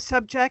about a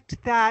subject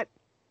that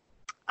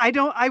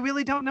I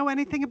really don't know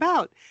anything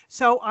about.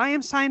 So I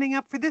am signing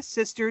up for this,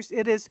 sisters.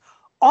 It is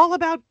all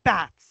about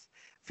bats,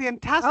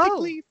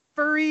 fantastically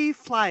furry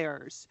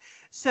flyers.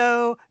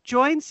 So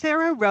join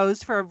Sarah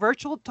Rose for a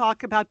virtual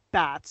talk about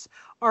bats,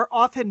 our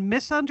often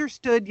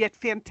misunderstood yet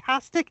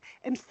fantastic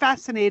and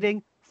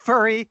fascinating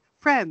furry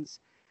friends.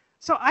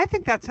 So I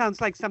think that sounds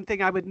like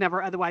something I would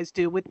never otherwise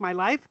do with my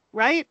life,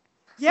 right?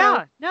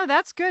 Yeah, no,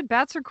 that's good.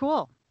 Bats are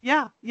cool.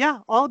 Yeah,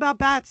 all about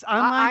bats.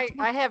 Online.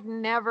 I've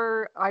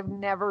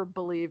never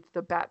believed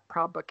the bat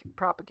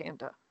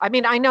propaganda. I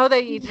mean, I know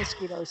they eat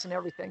mosquitoes and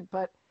everything,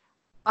 but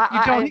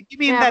you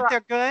mean that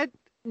they're good?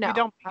 No,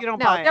 you don't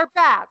no, buy they're it.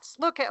 bats.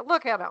 Look at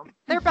them.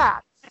 They're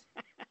bats.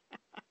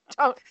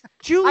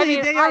 Julie, I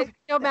mean, they are.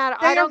 No matter.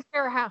 I don't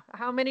care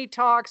how many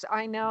talks.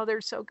 I know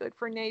they're so good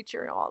for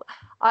nature and all.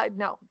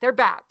 No, they're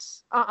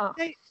bats.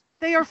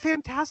 They are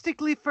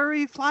fantastically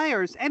furry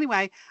flyers.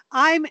 Anyway,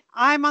 I'm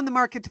on the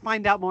market to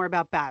find out more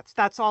about bats.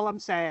 That's all I'm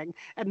saying,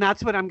 and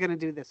that's what I'm going to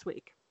do this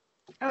week.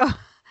 Oh,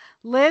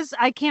 Liz,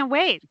 I can't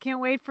wait.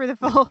 Can't wait for the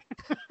full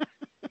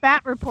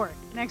bat report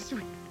next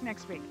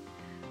week.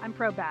 I'm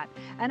pro bat,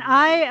 and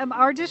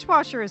our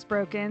dishwasher is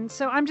broken,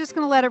 so I'm just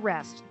going to let it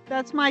rest.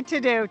 That's my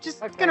to-do. Just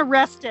going to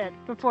rest it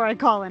before I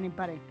call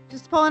anybody.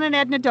 Just pulling an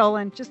Edna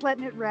Dolan, just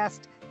letting it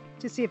rest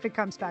to see if it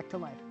comes back to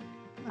life.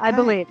 Okay. I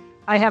believe.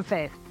 I have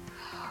faith.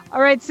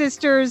 All right,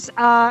 sisters,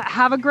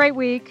 have a great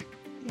week.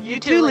 You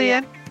too,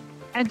 Leanne.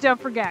 And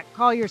don't forget,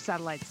 call your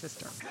satellite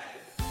sister.